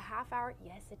hour, a half hour,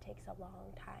 yes, it takes a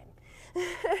long time,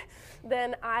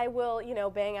 then I will,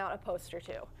 bang out a post or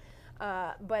two.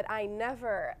 But I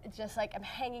never just like, I'm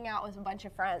hanging out with a bunch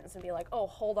of friends and be like, oh,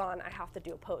 hold on, I have to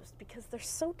do a post, because they're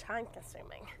so time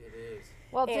consuming. It is.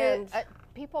 Well,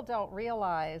 people don't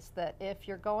realize that if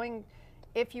you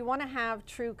want to have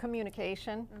true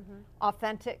communication,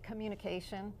 authentic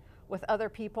communication with other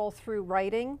people through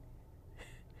writing,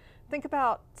 think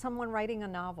about someone writing a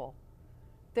novel.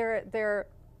 They're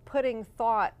putting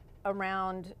thought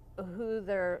around who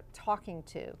they're talking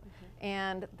to,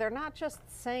 and they're not just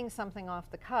saying something off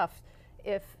the cuff.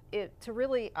 To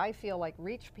really, I feel like,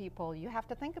 reach people, you have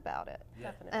to think about it.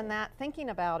 Definitely. And that thinking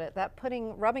about it, that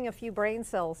rubbing a few brain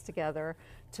cells together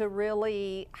to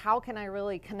really, how can I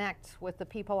really connect with the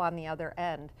people on the other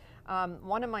end?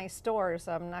 One of my stores,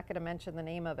 I'm not going to mention the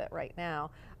name of it right now,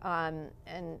 and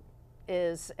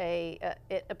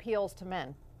it appeals to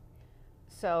men.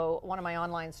 So one of my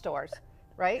online stores,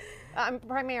 right?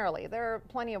 Primarily, there are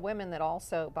plenty of women that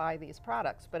also buy these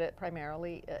products, but it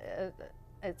primarily,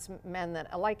 it's men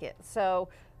that like it. So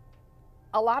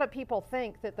a lot of people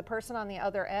think that the person on the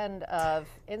other end of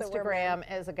Instagram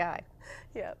is a guy.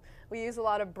 Yeah, we use a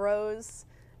lot of bros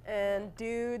and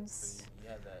dudes. You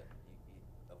have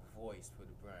a voice for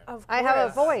the brand. Of I have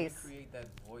a course. voice. You create that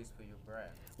voice for your brand.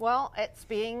 Well, it's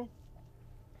being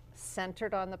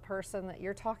centered on the person that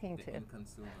you're talking The to. end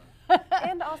consumer.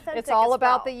 And authentic. It's all as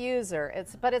about well. the user.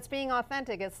 But it's being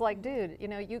authentic. It's like, dude,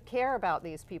 you care about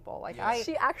these people. Like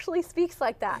She actually speaks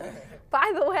like that.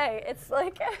 By the way, it's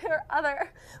like her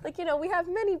other, like, we have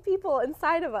many people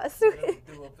inside of us.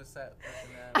 Dual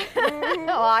personality.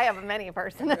 well, I have many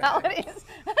personalities.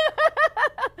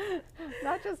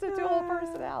 Not just a dual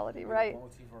personality, right?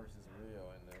 Multiverse is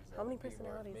real, and there's How many multiverse,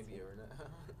 personalities? Maybe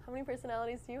How many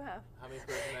personalities do you have? How many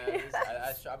personalities?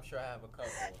 I'm sure I have a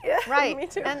couple. Yeah, Right, me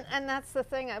too. and that's the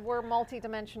thing. We're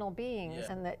multidimensional beings,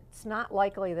 and it's not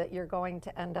likely that you're going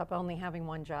to end up only having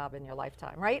one job in your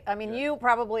lifetime, right? I mean, you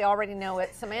probably already know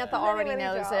it. Samantha already Many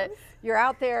knows jobs. it. You're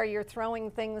out there. You're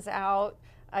throwing things out.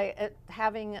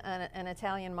 Having an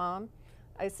Italian mom,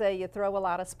 I say you throw a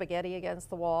lot of spaghetti against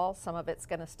the wall. Some of it's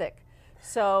going to stick.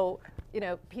 So,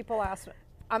 people ask me,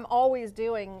 I'm always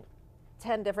doing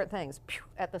 10 different things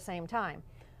at the same time.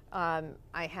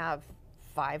 I have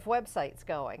 5 websites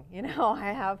going,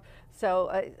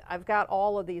 I've got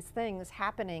all of these things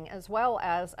happening, as well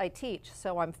as I teach.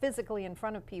 So I'm physically in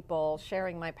front of people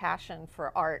sharing my passion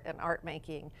for art and art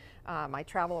making. I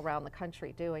travel around the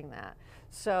country doing that.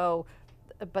 So,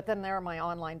 but then there are my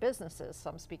online businesses.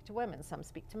 Some speak to women, some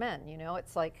speak to men.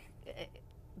 It's like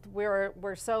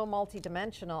we're so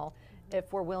multidimensional.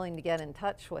 If we're willing to get in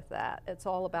touch with that, it's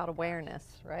all about awareness,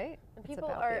 right? And It's people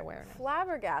about are the awareness.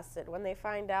 flabbergasted when they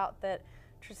find out that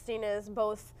Tristina is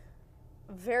both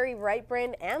very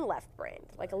right-brained and left-brained.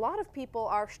 Like, a lot of people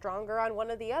are stronger on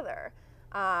one or the other.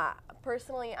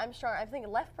 Personally, I'm strong. I think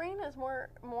left brain is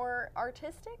more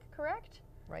artistic, correct?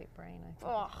 Right brain, I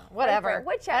think. Oh, Whatever. right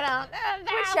brain,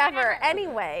 whichever.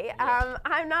 Anyway,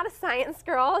 I'm not a science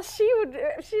girl.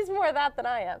 She's more that than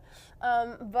I am.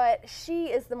 But she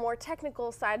is the more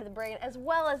technical side of the brain, as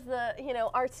well as the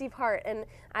artsy part. And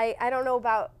I don't know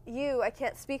about you. I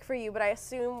can't speak for you, but I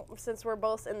assume, since we're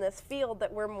both in this field,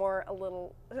 that we're a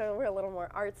little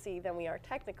more artsy than we are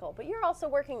technical. But you're also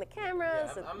working the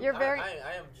cameras. Yeah, You're very.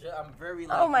 I'm very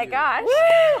like Oh my you. gosh!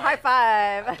 Woo! High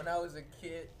five. When I was a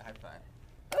kid, high five.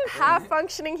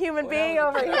 Half-functioning human being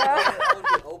over here. I would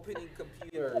be opening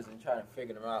computers and trying to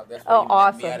figure them out. That's Oh, why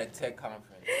you met me awesome. at a tech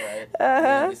conference, right? And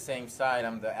then at the same side,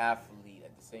 I'm the athlete.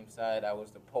 At the same side, I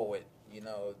was the poet,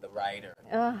 the writer.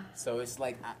 So it's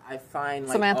like I find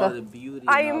like Samantha. all the beauty.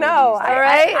 I in know. all of these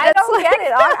I don't get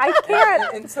it. I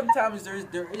can't. and sometimes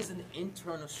there is an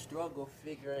internal struggle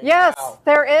figuring Yes, out.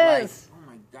 there Like, is. oh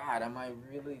my God, am I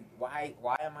really? Why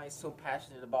am I so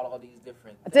passionate about all these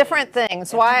different things?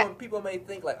 Things. And Why? people may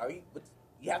think like,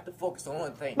 you have to focus on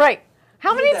one thing. Right.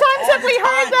 How many times have we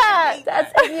heard that?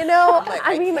 That's, you know, I'm like,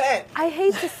 I mean, can't. I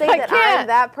hate to say I that can't. I'm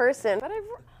that person, but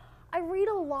I read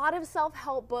a lot of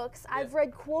self-help books. I've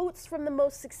read quotes from the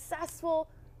most successful,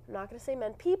 I'm not going to say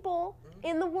men, people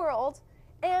in the world,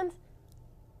 and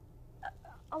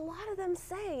a lot of them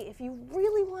say if you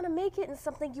really want to make it in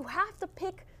something, you have to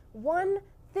pick one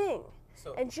thing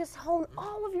and just hone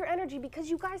all of your energy, because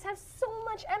you guys have so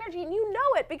much energy and you know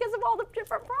it because of all the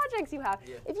different projects you have.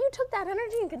 If you took that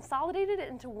energy and consolidated it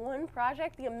into one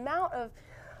project, the amount of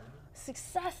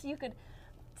success you could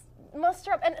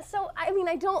muster up. And so, I mean,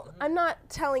 I'm not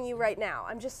telling you right now.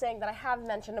 I'm just saying that I have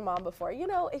mentioned to Mom before, you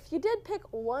know, if you did pick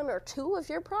one or two of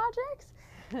your projects,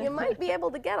 you might be able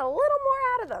to get a little more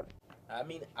out of them. I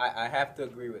mean, I have to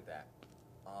agree with that.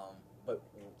 But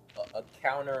a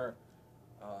counter,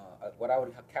 what I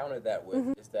would counter that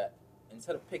with is that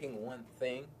instead of picking one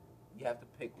thing, you have to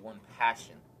pick one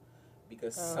passion.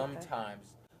 Because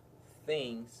sometimes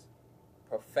things,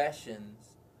 professions,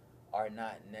 are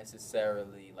not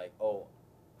necessarily like, oh,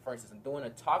 for instance, I'm doing a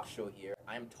talk show here.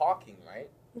 I'm talking, right?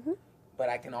 But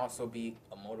I can also be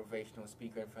a motivational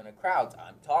speaker in front of crowds.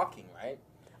 I'm talking, right?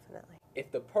 Definitely.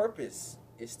 If the purpose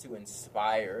is to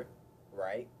inspire,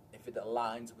 right? If it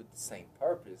aligns with the same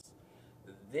purpose,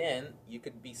 then you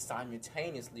could be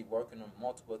simultaneously working on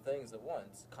multiple things at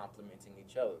once, complementing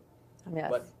each other. Yes.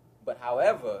 But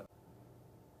however,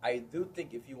 I do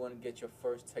think if you want to get your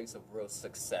first taste of real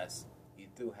success, you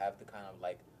do have to kind of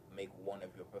like make one of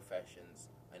your professions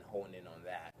and hone in on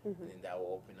that, and then that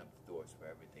will open up the doors for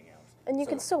everything else. And you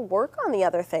can still work on the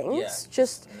other things,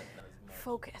 just not as much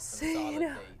focus. consolidate, You know?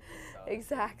 consolidate.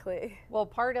 Exactly. Well,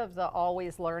 part of the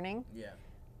always learning,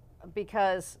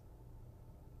 because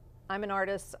I'm an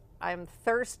artist, I'm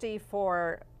thirsty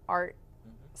for art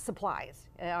supplies.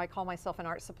 I call myself an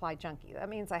art supply junkie. That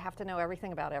means I have to know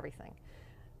everything about everything.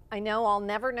 I know I'll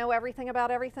never know everything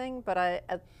about everything, but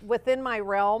within my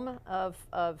realm of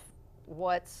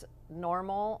what's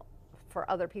normal for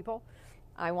other people,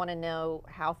 I want to know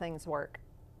how things work.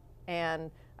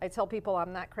 And I tell people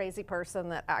I'm that crazy person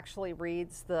that actually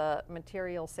reads the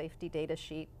material safety data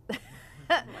sheet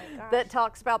that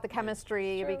talks about the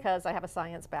chemistry, because I have a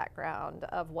science background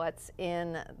of what's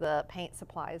in the paint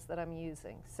supplies that I'm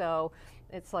using. So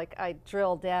it's like I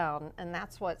drill down, and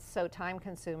that's what's so time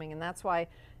consuming. And that's why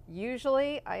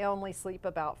usually I only sleep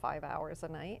about 5 hours a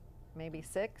night, maybe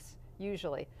 6,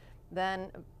 usually.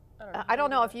 Then I don't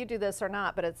know if you do this or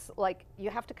not, but it's like you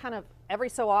have to kind of, every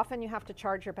so often you have to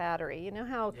charge your battery. You know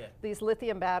how these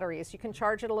lithium batteries, you can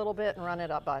charge it a little bit and run it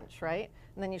a bunch, right?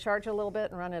 And then you charge it a little bit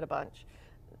and run it a bunch.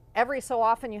 Every so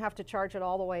often you have to charge it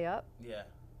all the way up. Yeah.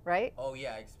 Right? Oh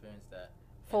yeah, I experienced that.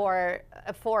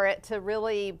 For it to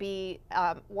really be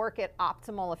work at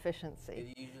optimal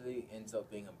efficiency. It usually ends up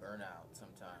being a burnout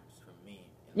sometimes for me.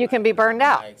 You can be burned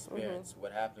out. In my experience,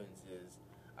 what happens is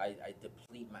I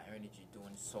deplete my energy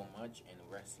doing so much and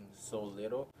resting so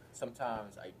little.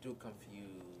 Sometimes I do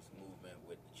confuse movement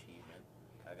with achievement.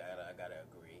 I gotta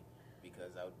agree,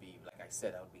 because I would be, like I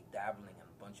said, I would be dabbling in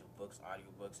a bunch of books,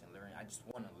 audiobooks, and learning. I just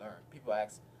want to learn. People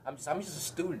ask, I'm just a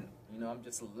student, you know. I'm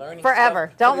just learning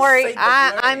Forever. stuff Don't for the worry. sake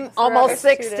of learning. I'm almost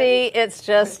 60. It's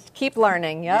just keep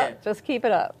learning. Yep. Yeah. Just keep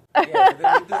it up. Yeah, but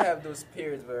then we do have those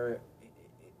periods where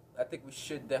I think we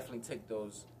should definitely take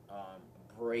those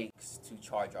breaks to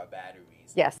charge our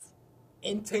batteries. Yes.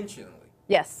 Intentionally.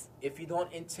 Yes. If you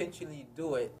don't intentionally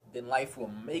do it, then life will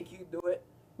make you do it.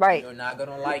 Right. You're not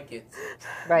gonna like it.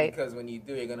 Right. Because when you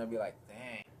do, you're gonna be like,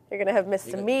 dang. You're going to have missed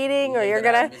a You're meeting, or gonna you're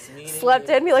going have to missed meetings, slept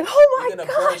in and be like, oh You're my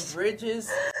gonna burn gosh. bridges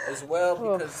as well,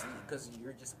 because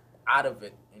you're just out of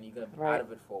it, and you're gonna be out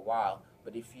of it for a while.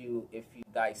 But if you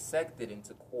dissect it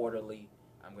into quarterly,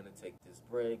 I'm gonna take this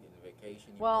break and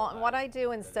vacation. Well, what I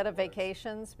do instead of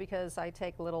vacations, because I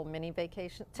take little mini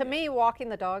vacations. To me, walking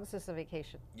the dogs is a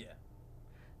vacation. Yeah.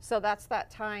 So that's that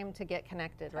time to get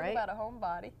connected, right? Talk about a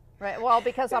homebody. Right. Well,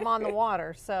 because I'm on the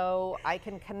water, so I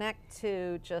can connect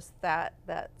to just that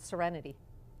serenity,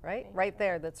 right? Right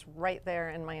there. That's right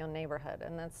there in my own neighborhood,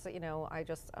 and that's, you know,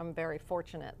 I'm very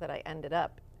fortunate that I ended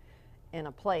up in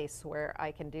a place where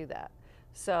I can do that.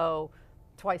 So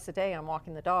twice a day I'm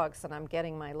walking the dogs, and I'm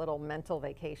getting my little mental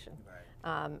vacation.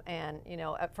 Right. And you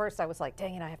know, at first I was like,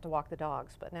 dang it, I have to walk the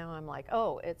dogs, but now I'm like,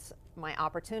 oh, it's my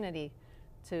opportunity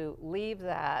to leave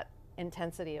that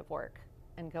intensity of work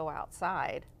and go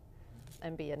outside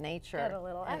and be in nature. Get a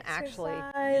little and exercise. actually,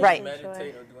 Do right. you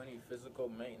meditate or do any physical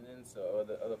maintenance or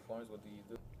other forms? What do you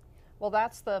do? Well,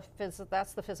 that's the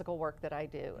physical work that I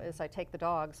do. Is I take the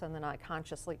dogs and then I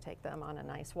consciously take them on a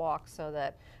nice walk, so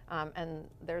that and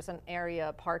there's an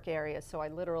area, park area, so I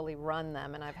literally run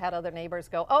them. And I've had other neighbors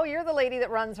go, "Oh, you're the lady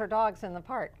that runs her dogs in the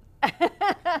park."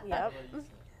 Yep.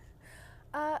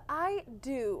 I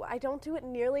do. I don't do it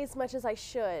nearly as much as I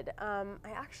should.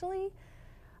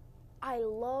 I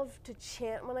love to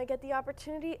chant when I get the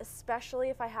opportunity, especially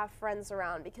if I have friends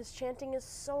around, because chanting is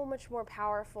so much more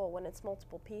powerful when it's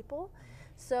multiple people.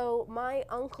 So my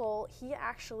uncle, he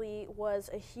actually was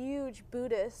a huge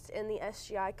Buddhist in the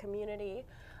SGI community,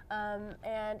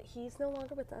 and he's no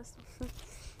longer with us,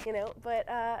 but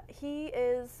he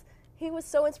was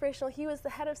so inspirational. He was the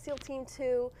head of SEAL Team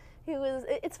 2.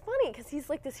 It's funny because he's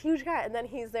like this huge guy, and then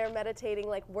he's there meditating,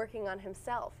 like working on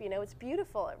himself. It's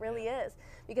beautiful. It really is.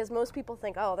 Because most people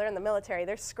think, oh, they're in the military,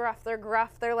 they're scruff, they're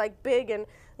gruff, they're like big, and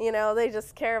they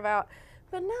just care about.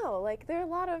 But no, like there are a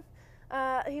lot of.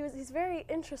 He's very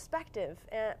introspective,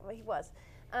 and he was,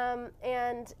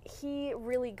 and he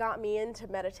really got me into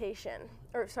meditation.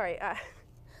 Or sorry, I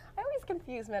always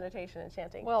confuse meditation and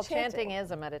chanting. Well, chanting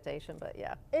is a meditation, but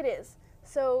yeah. It is.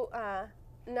 So.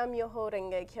 Nam-myoho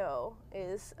Renge Kyo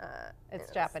is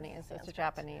it's Japanese. It's a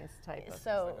Japanese type of.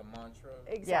 So It's like a mantra.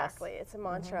 Exactly, yes. It's a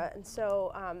mantra, and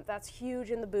so that's huge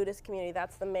in the Buddhist community.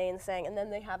 That's the main saying, and then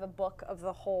they have a book of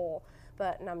the whole.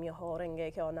 But Nam-myoho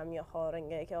Renge Kyo, Nam-myoho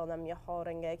Renge Kyo, Nam-myoho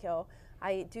Renge Kyo.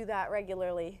 I do that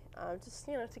regularly, just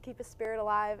to keep a spirit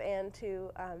alive and to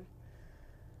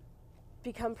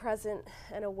become present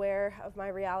and aware of my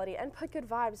reality and put good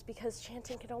vibes, because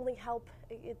chanting can only help.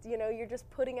 You're just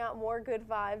putting out more good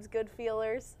vibes, good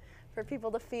feelers for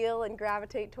people to feel and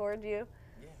gravitate toward you.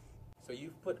 Yeah. So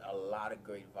you've put a lot of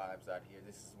great vibes out here.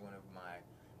 This is one of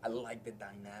I like the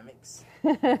dynamics.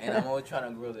 And I'm always trying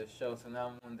to grow this show, so now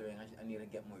I'm wondering, I need to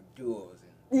get more duos.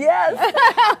 Yes!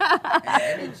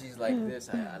 And energies like this,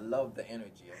 I love the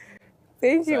energy.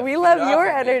 Thank you. We love your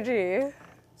energy.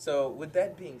 So with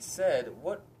that being said,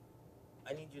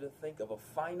 I need you to think of a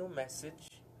final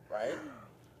message, right,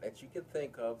 that you can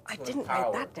think of to I didn't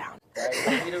empower. write that down.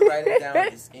 Right? You need to write it down.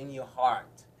 It's in your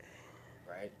heart,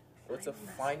 right? What's a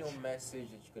final message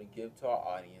that you can give to our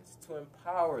audience to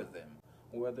empower them,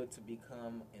 whether to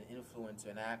become an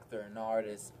influencer, an actor, an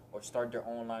artist, or start their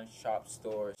online shop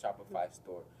store, Shopify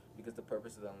store? Because the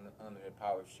purpose of the Under the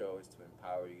Power show is to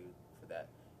empower you for that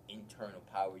internal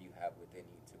power you have within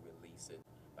you to release it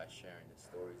by sharing the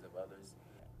stories of others.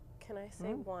 Can I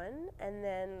say one, and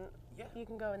then you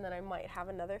can go, and then I might have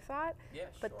another thought? Yeah,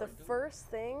 But the first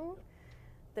thing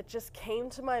that just came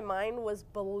to my mind was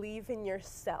believe in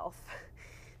yourself,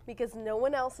 because no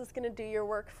one else is going to do your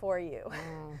work for you.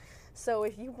 So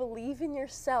if you believe in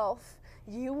yourself,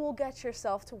 you will get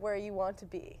yourself to where you want to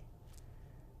be.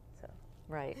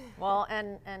 Right. Well,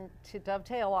 and to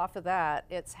dovetail off of that,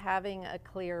 it's having a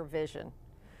clear vision.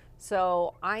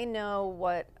 So I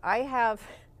know I have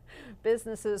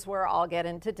businesses where I'll get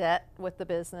into debt with the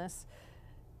business.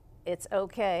 It's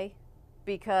okay,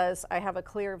 because I have a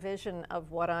clear vision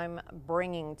of what I'm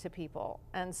bringing to people.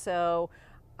 And so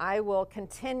I will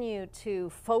continue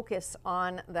to focus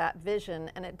on that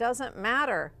vision. And it doesn't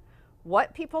matter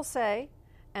what people say,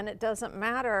 and it doesn't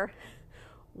matter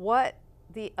what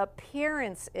the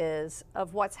appearance is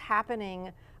of what's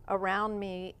happening around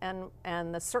me and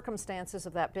the circumstances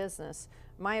of that business.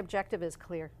 My objective is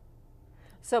clear.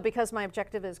 So because my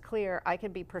objective is clear, I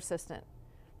can be persistent.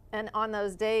 And on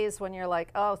those days when you're like,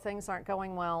 oh, things aren't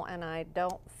going well and I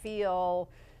don't feel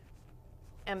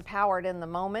empowered in the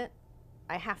moment,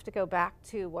 I have to go back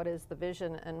to what is the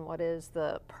vision and what is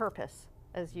the purpose,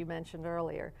 as you mentioned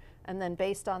earlier. And then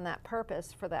based on that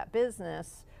purpose for that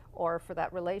business or for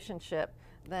that relationship,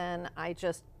 then I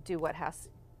just do what has to,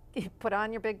 put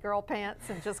on your big girl pants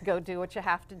and just go do what you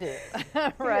have to do,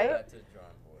 right?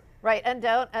 Right, and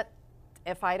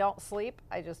if I don't sleep,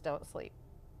 I just don't sleep.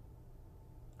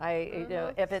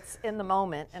 If it's in the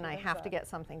moment and I have to get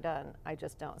something done, I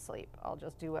just don't sleep. I'll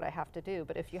just do what I have to do.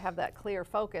 But if you have that clear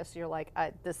focus, you're like,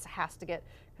 this has to get,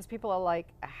 because people are like,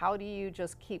 how do you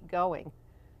just keep going?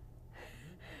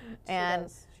 She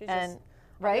just,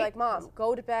 right? Like, Mom,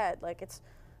 go to bed. Like, it's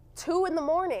 2 a.m.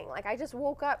 Like, I just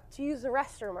woke up to use the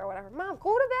restroom or whatever. Mom,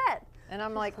 go to bed. And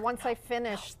I'm like, once I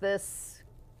finish this,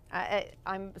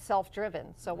 I'm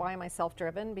self-driven. So why am I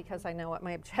self-driven? Because I know what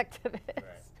my objective is.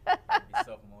 Right. Be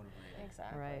self-motivated.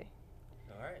 Exactly. Right.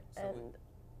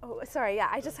 All right. So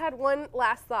I just had one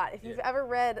last thought. If you've ever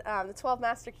read The 12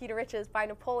 Master Key to Riches by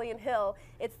Napoleon Hill,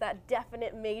 it's that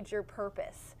definite major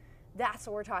purpose. That's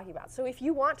what we're talking about. So if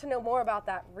you want to know more about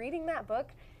that, reading that book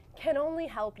can only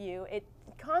help you. It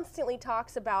constantly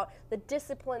talks about the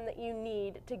discipline that you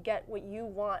need to get what you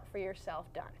want for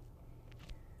yourself done.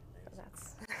 So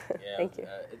that's thank you.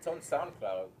 It's on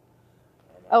SoundCloud.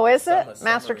 Oh, is it?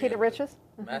 Master Key to Riches?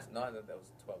 No, that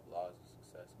was 12 Laws of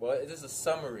Success. Well, it is a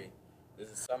summary.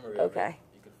 There's a summary Okay. of it.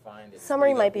 You can find it.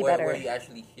 Summary might be where, better. Where you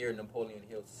actually hear Napoleon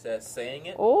Hill saying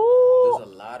it. Oh, There's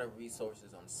a lot of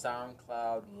resources on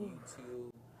SoundCloud,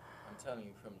 YouTube. I'm telling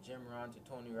you, from Jim Rohn to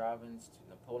Tony Robbins to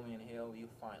Napoleon Hill, you'll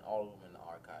find all of them in the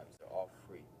archives. They're all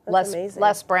free. That's amazing.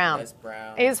 Les Brown. Les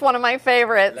Brown. He's one of my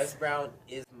favorites. Les Brown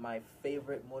is my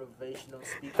favorite motivational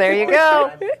speaker. There you of all go.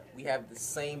 time. We have the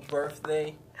same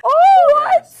birthday. Oh,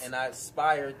 Yes, and I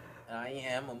aspired, and I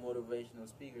am a motivational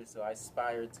speaker, so I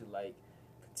aspire to like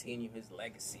continue his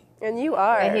legacy. And you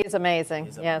are. And he's amazing.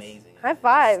 It's yes. amazing. High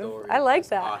five. His story I like is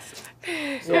that. Awesome.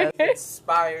 So we've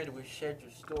inspired, we've shared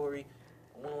your story.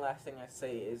 One last thing I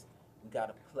say is we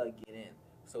gotta plug it in.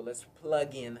 So let's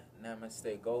plug in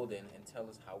Namaste Golden and tell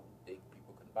us how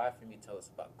people can buy from you. Tell us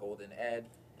about Golden Ed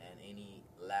and any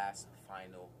last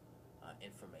final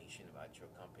information about your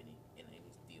company and any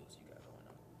deals you got going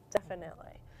on.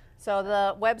 Definitely. So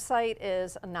the website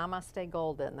is Namaste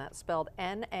Golden. That's spelled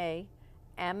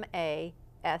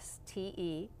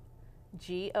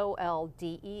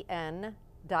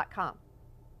NAMASTEGOLDEN.com.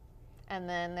 And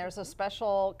then there's a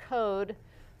special code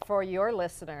for your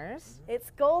listeners. It's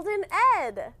Golden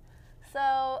Ed.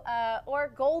 So, or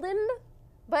Golden,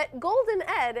 but Golden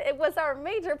Ed, it was our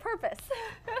major purpose.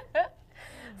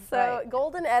 So, Right.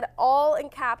 Golden Ed, all in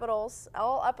capitals,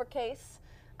 all uppercase,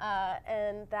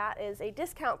 and that is a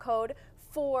discount code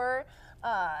for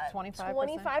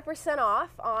 25% off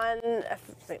on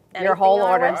Your whole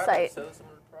anything on our order. website. Tell us some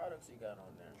of the products you got on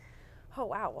there. Oh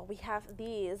wow! Well, we have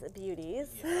these beauties.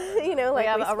 Yeah. You know, like We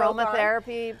have spoke on.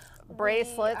 aromatherapy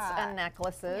bracelets We, and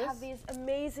necklaces. We have these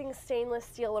amazing stainless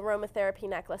steel aromatherapy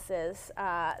necklaces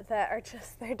that are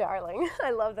just, they're darling.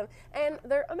 I love them. And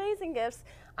they're amazing gifts.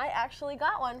 I actually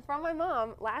got one from my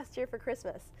mom last year for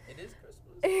Christmas. It is Christmas.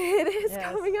 It is Yes.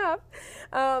 coming up.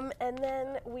 And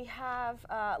then we have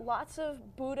lots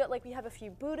of Buddha, like we have a few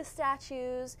Buddha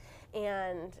statues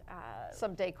and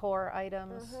some decor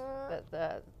items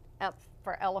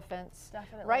for elephants.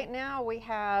 Definitely. Right now we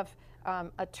have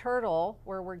a turtle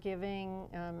where we're giving,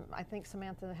 I think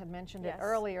Samantha had mentioned it Yes.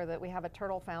 earlier, that we have a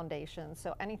turtle foundation.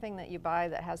 So anything that you buy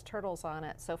that has turtles on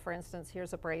it. So for instance,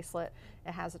 here's a bracelet,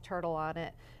 it has a turtle on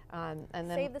it. And then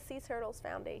Save the Sea Turtles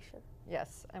Foundation.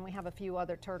 yes, and we have a few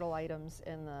other turtle items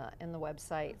in the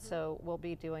website. So we'll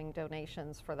be doing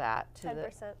donations for that to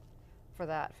 10%. for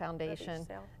that foundation.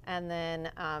 sale. And then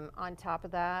on top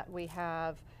of that, we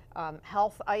have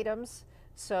health items.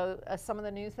 So some of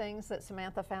the new things that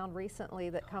Samantha found recently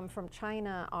that come from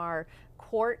China are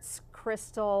quartz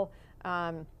crystal.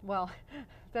 Well,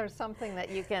 there's something that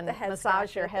you can The head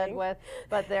massage your scratcher head thing. with,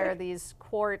 but there are these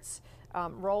quartz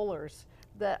rollers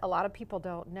that a lot of people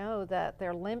don't know that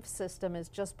their lymph system is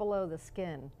just below the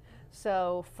skin.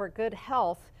 So for good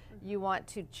health, you want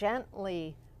to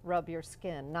gently rub your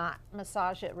skin, not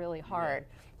massage it really hard.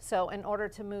 So in order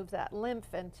to move that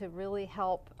lymph and to really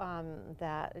help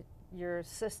that your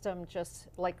system, just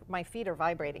like my feet are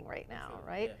vibrating right now,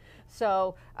 right? Yeah.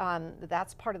 So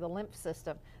that's part of the lymph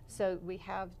system. So we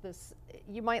have this,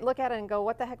 you might look at it and go,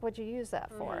 what the heck would you use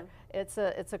that for? It's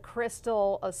a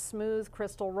crystal, a smooth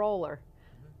crystal roller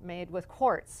made with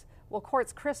quartz. Well,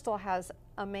 quartz crystal has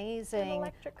amazing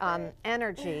electric current.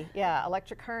 energy,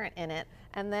 electric current in it.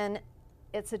 And then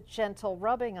it's a gentle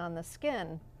rubbing on the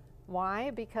skin.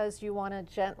 Why? Because you want to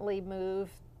gently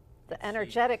move the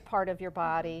energetic part of your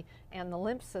body and the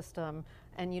lymph system,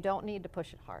 and you don't need to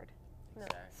push it hard.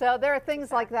 Exactly. So there are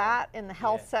things like that in the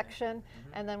health Yeah. section,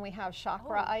 and then we have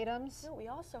chakra items. No, we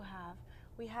also have,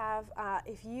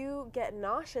 if you get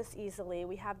nauseous easily,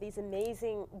 we have these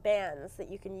amazing bands that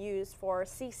you can use for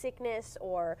seasickness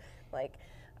or like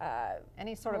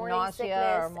Any sort of morning nausea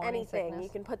sickness, or morning anything. sickness. You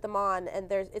can put them on, and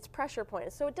it's pressure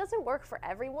points. So it doesn't work for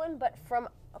everyone, but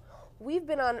we've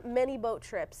been on many boat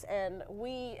trips, and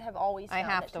we have always I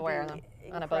found have it to wear be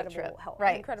them on a boat incredible trip.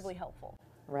 Right. Incredibly helpful.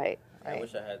 Right. I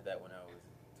wish I had that when I was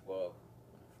 12 on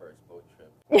the first boat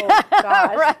trip. Oh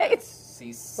gosh. Right.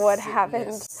 What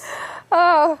happened?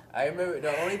 Oh, I remember,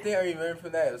 the only thing I remember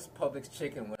from that was Publix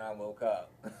chicken when I woke up.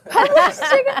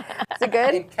 is it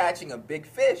good? And catching a big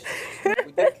fish. We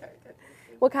did catch a big fish.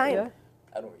 What kind?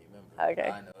 I don't remember. Okay.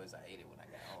 All I know is I ate it when I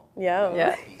got home.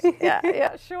 Yeah. Yeah,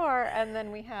 yeah, sure. And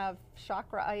then we have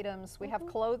chakra items. We have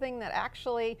clothing that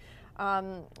actually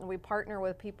we partner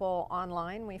with people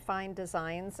online. We find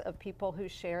designs of people who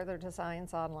share their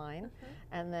designs online,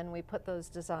 and then we put those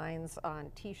designs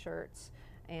on T-shirts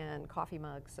and coffee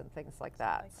mugs and things like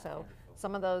that. So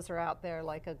some of those are out there,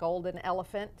 like a golden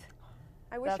elephant.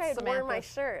 I wish That's I had worn my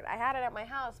Samantha's. shirt. I had it at my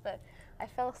house, but I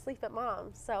fell asleep at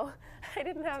mom's, so I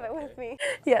didn't have it with me.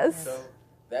 Yes. So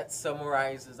that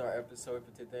summarizes our episode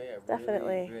for today. I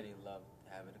Definitely. really loved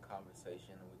having a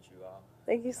conversation with you all.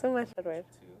 Thank you so much, Edward.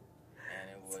 Too.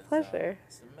 It's a pleasure.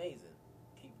 It's amazing.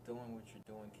 Keep doing what you're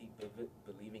doing. Keep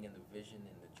believing in the vision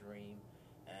and the dream.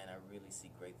 And I really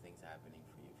see great things happening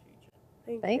for your future.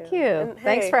 Thank you. And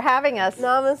Thanks hey, for having us.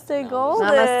 Namaste, Golden.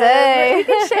 Namaste. You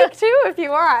can shake too if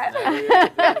you want.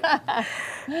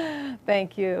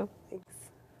 Thank you. Thanks.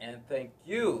 And thank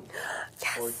you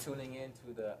for tuning in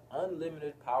to the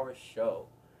Unlimited Power Show.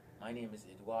 My name is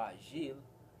Edouard Gilles,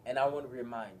 and I want to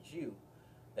remind you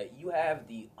that you have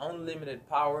the unlimited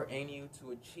power in you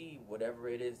to achieve whatever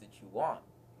it is that you want.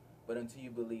 But until you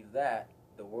believe that,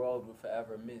 the world will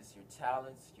forever miss your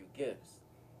talents, your gifts,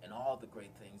 and all the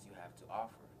great things you have to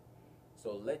offer.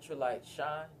 So let your light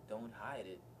shine, don't hide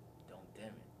it, don't dim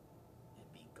it,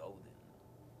 and be golden.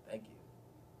 Thank you.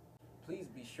 Please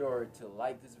be sure to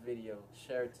like this video,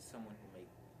 share it to someone who may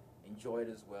enjoy it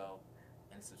as well,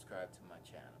 and subscribe to my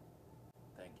channel.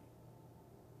 Thank you.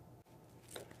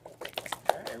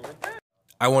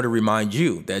 I want to remind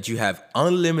you that you have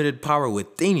unlimited power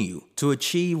within you to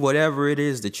achieve whatever it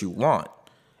is that you want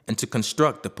and to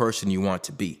construct the person you want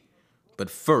to be. But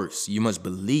first, you must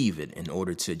believe it in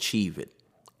order to achieve it.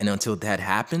 And until that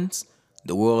happens,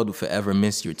 the world will forever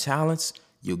miss your talents,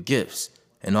 your gifts,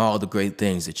 and all the great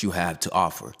things that you have to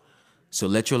offer. So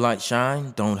let your light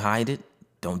shine, don't hide it,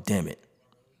 don't dim it.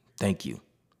 Thank you.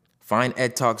 Find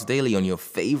Ed Talks Daily on your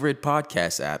favorite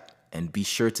podcast app and be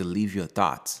sure to leave your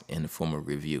thoughts in the form of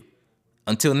review.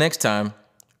 Until next time,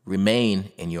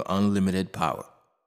 remain in your unlimited power.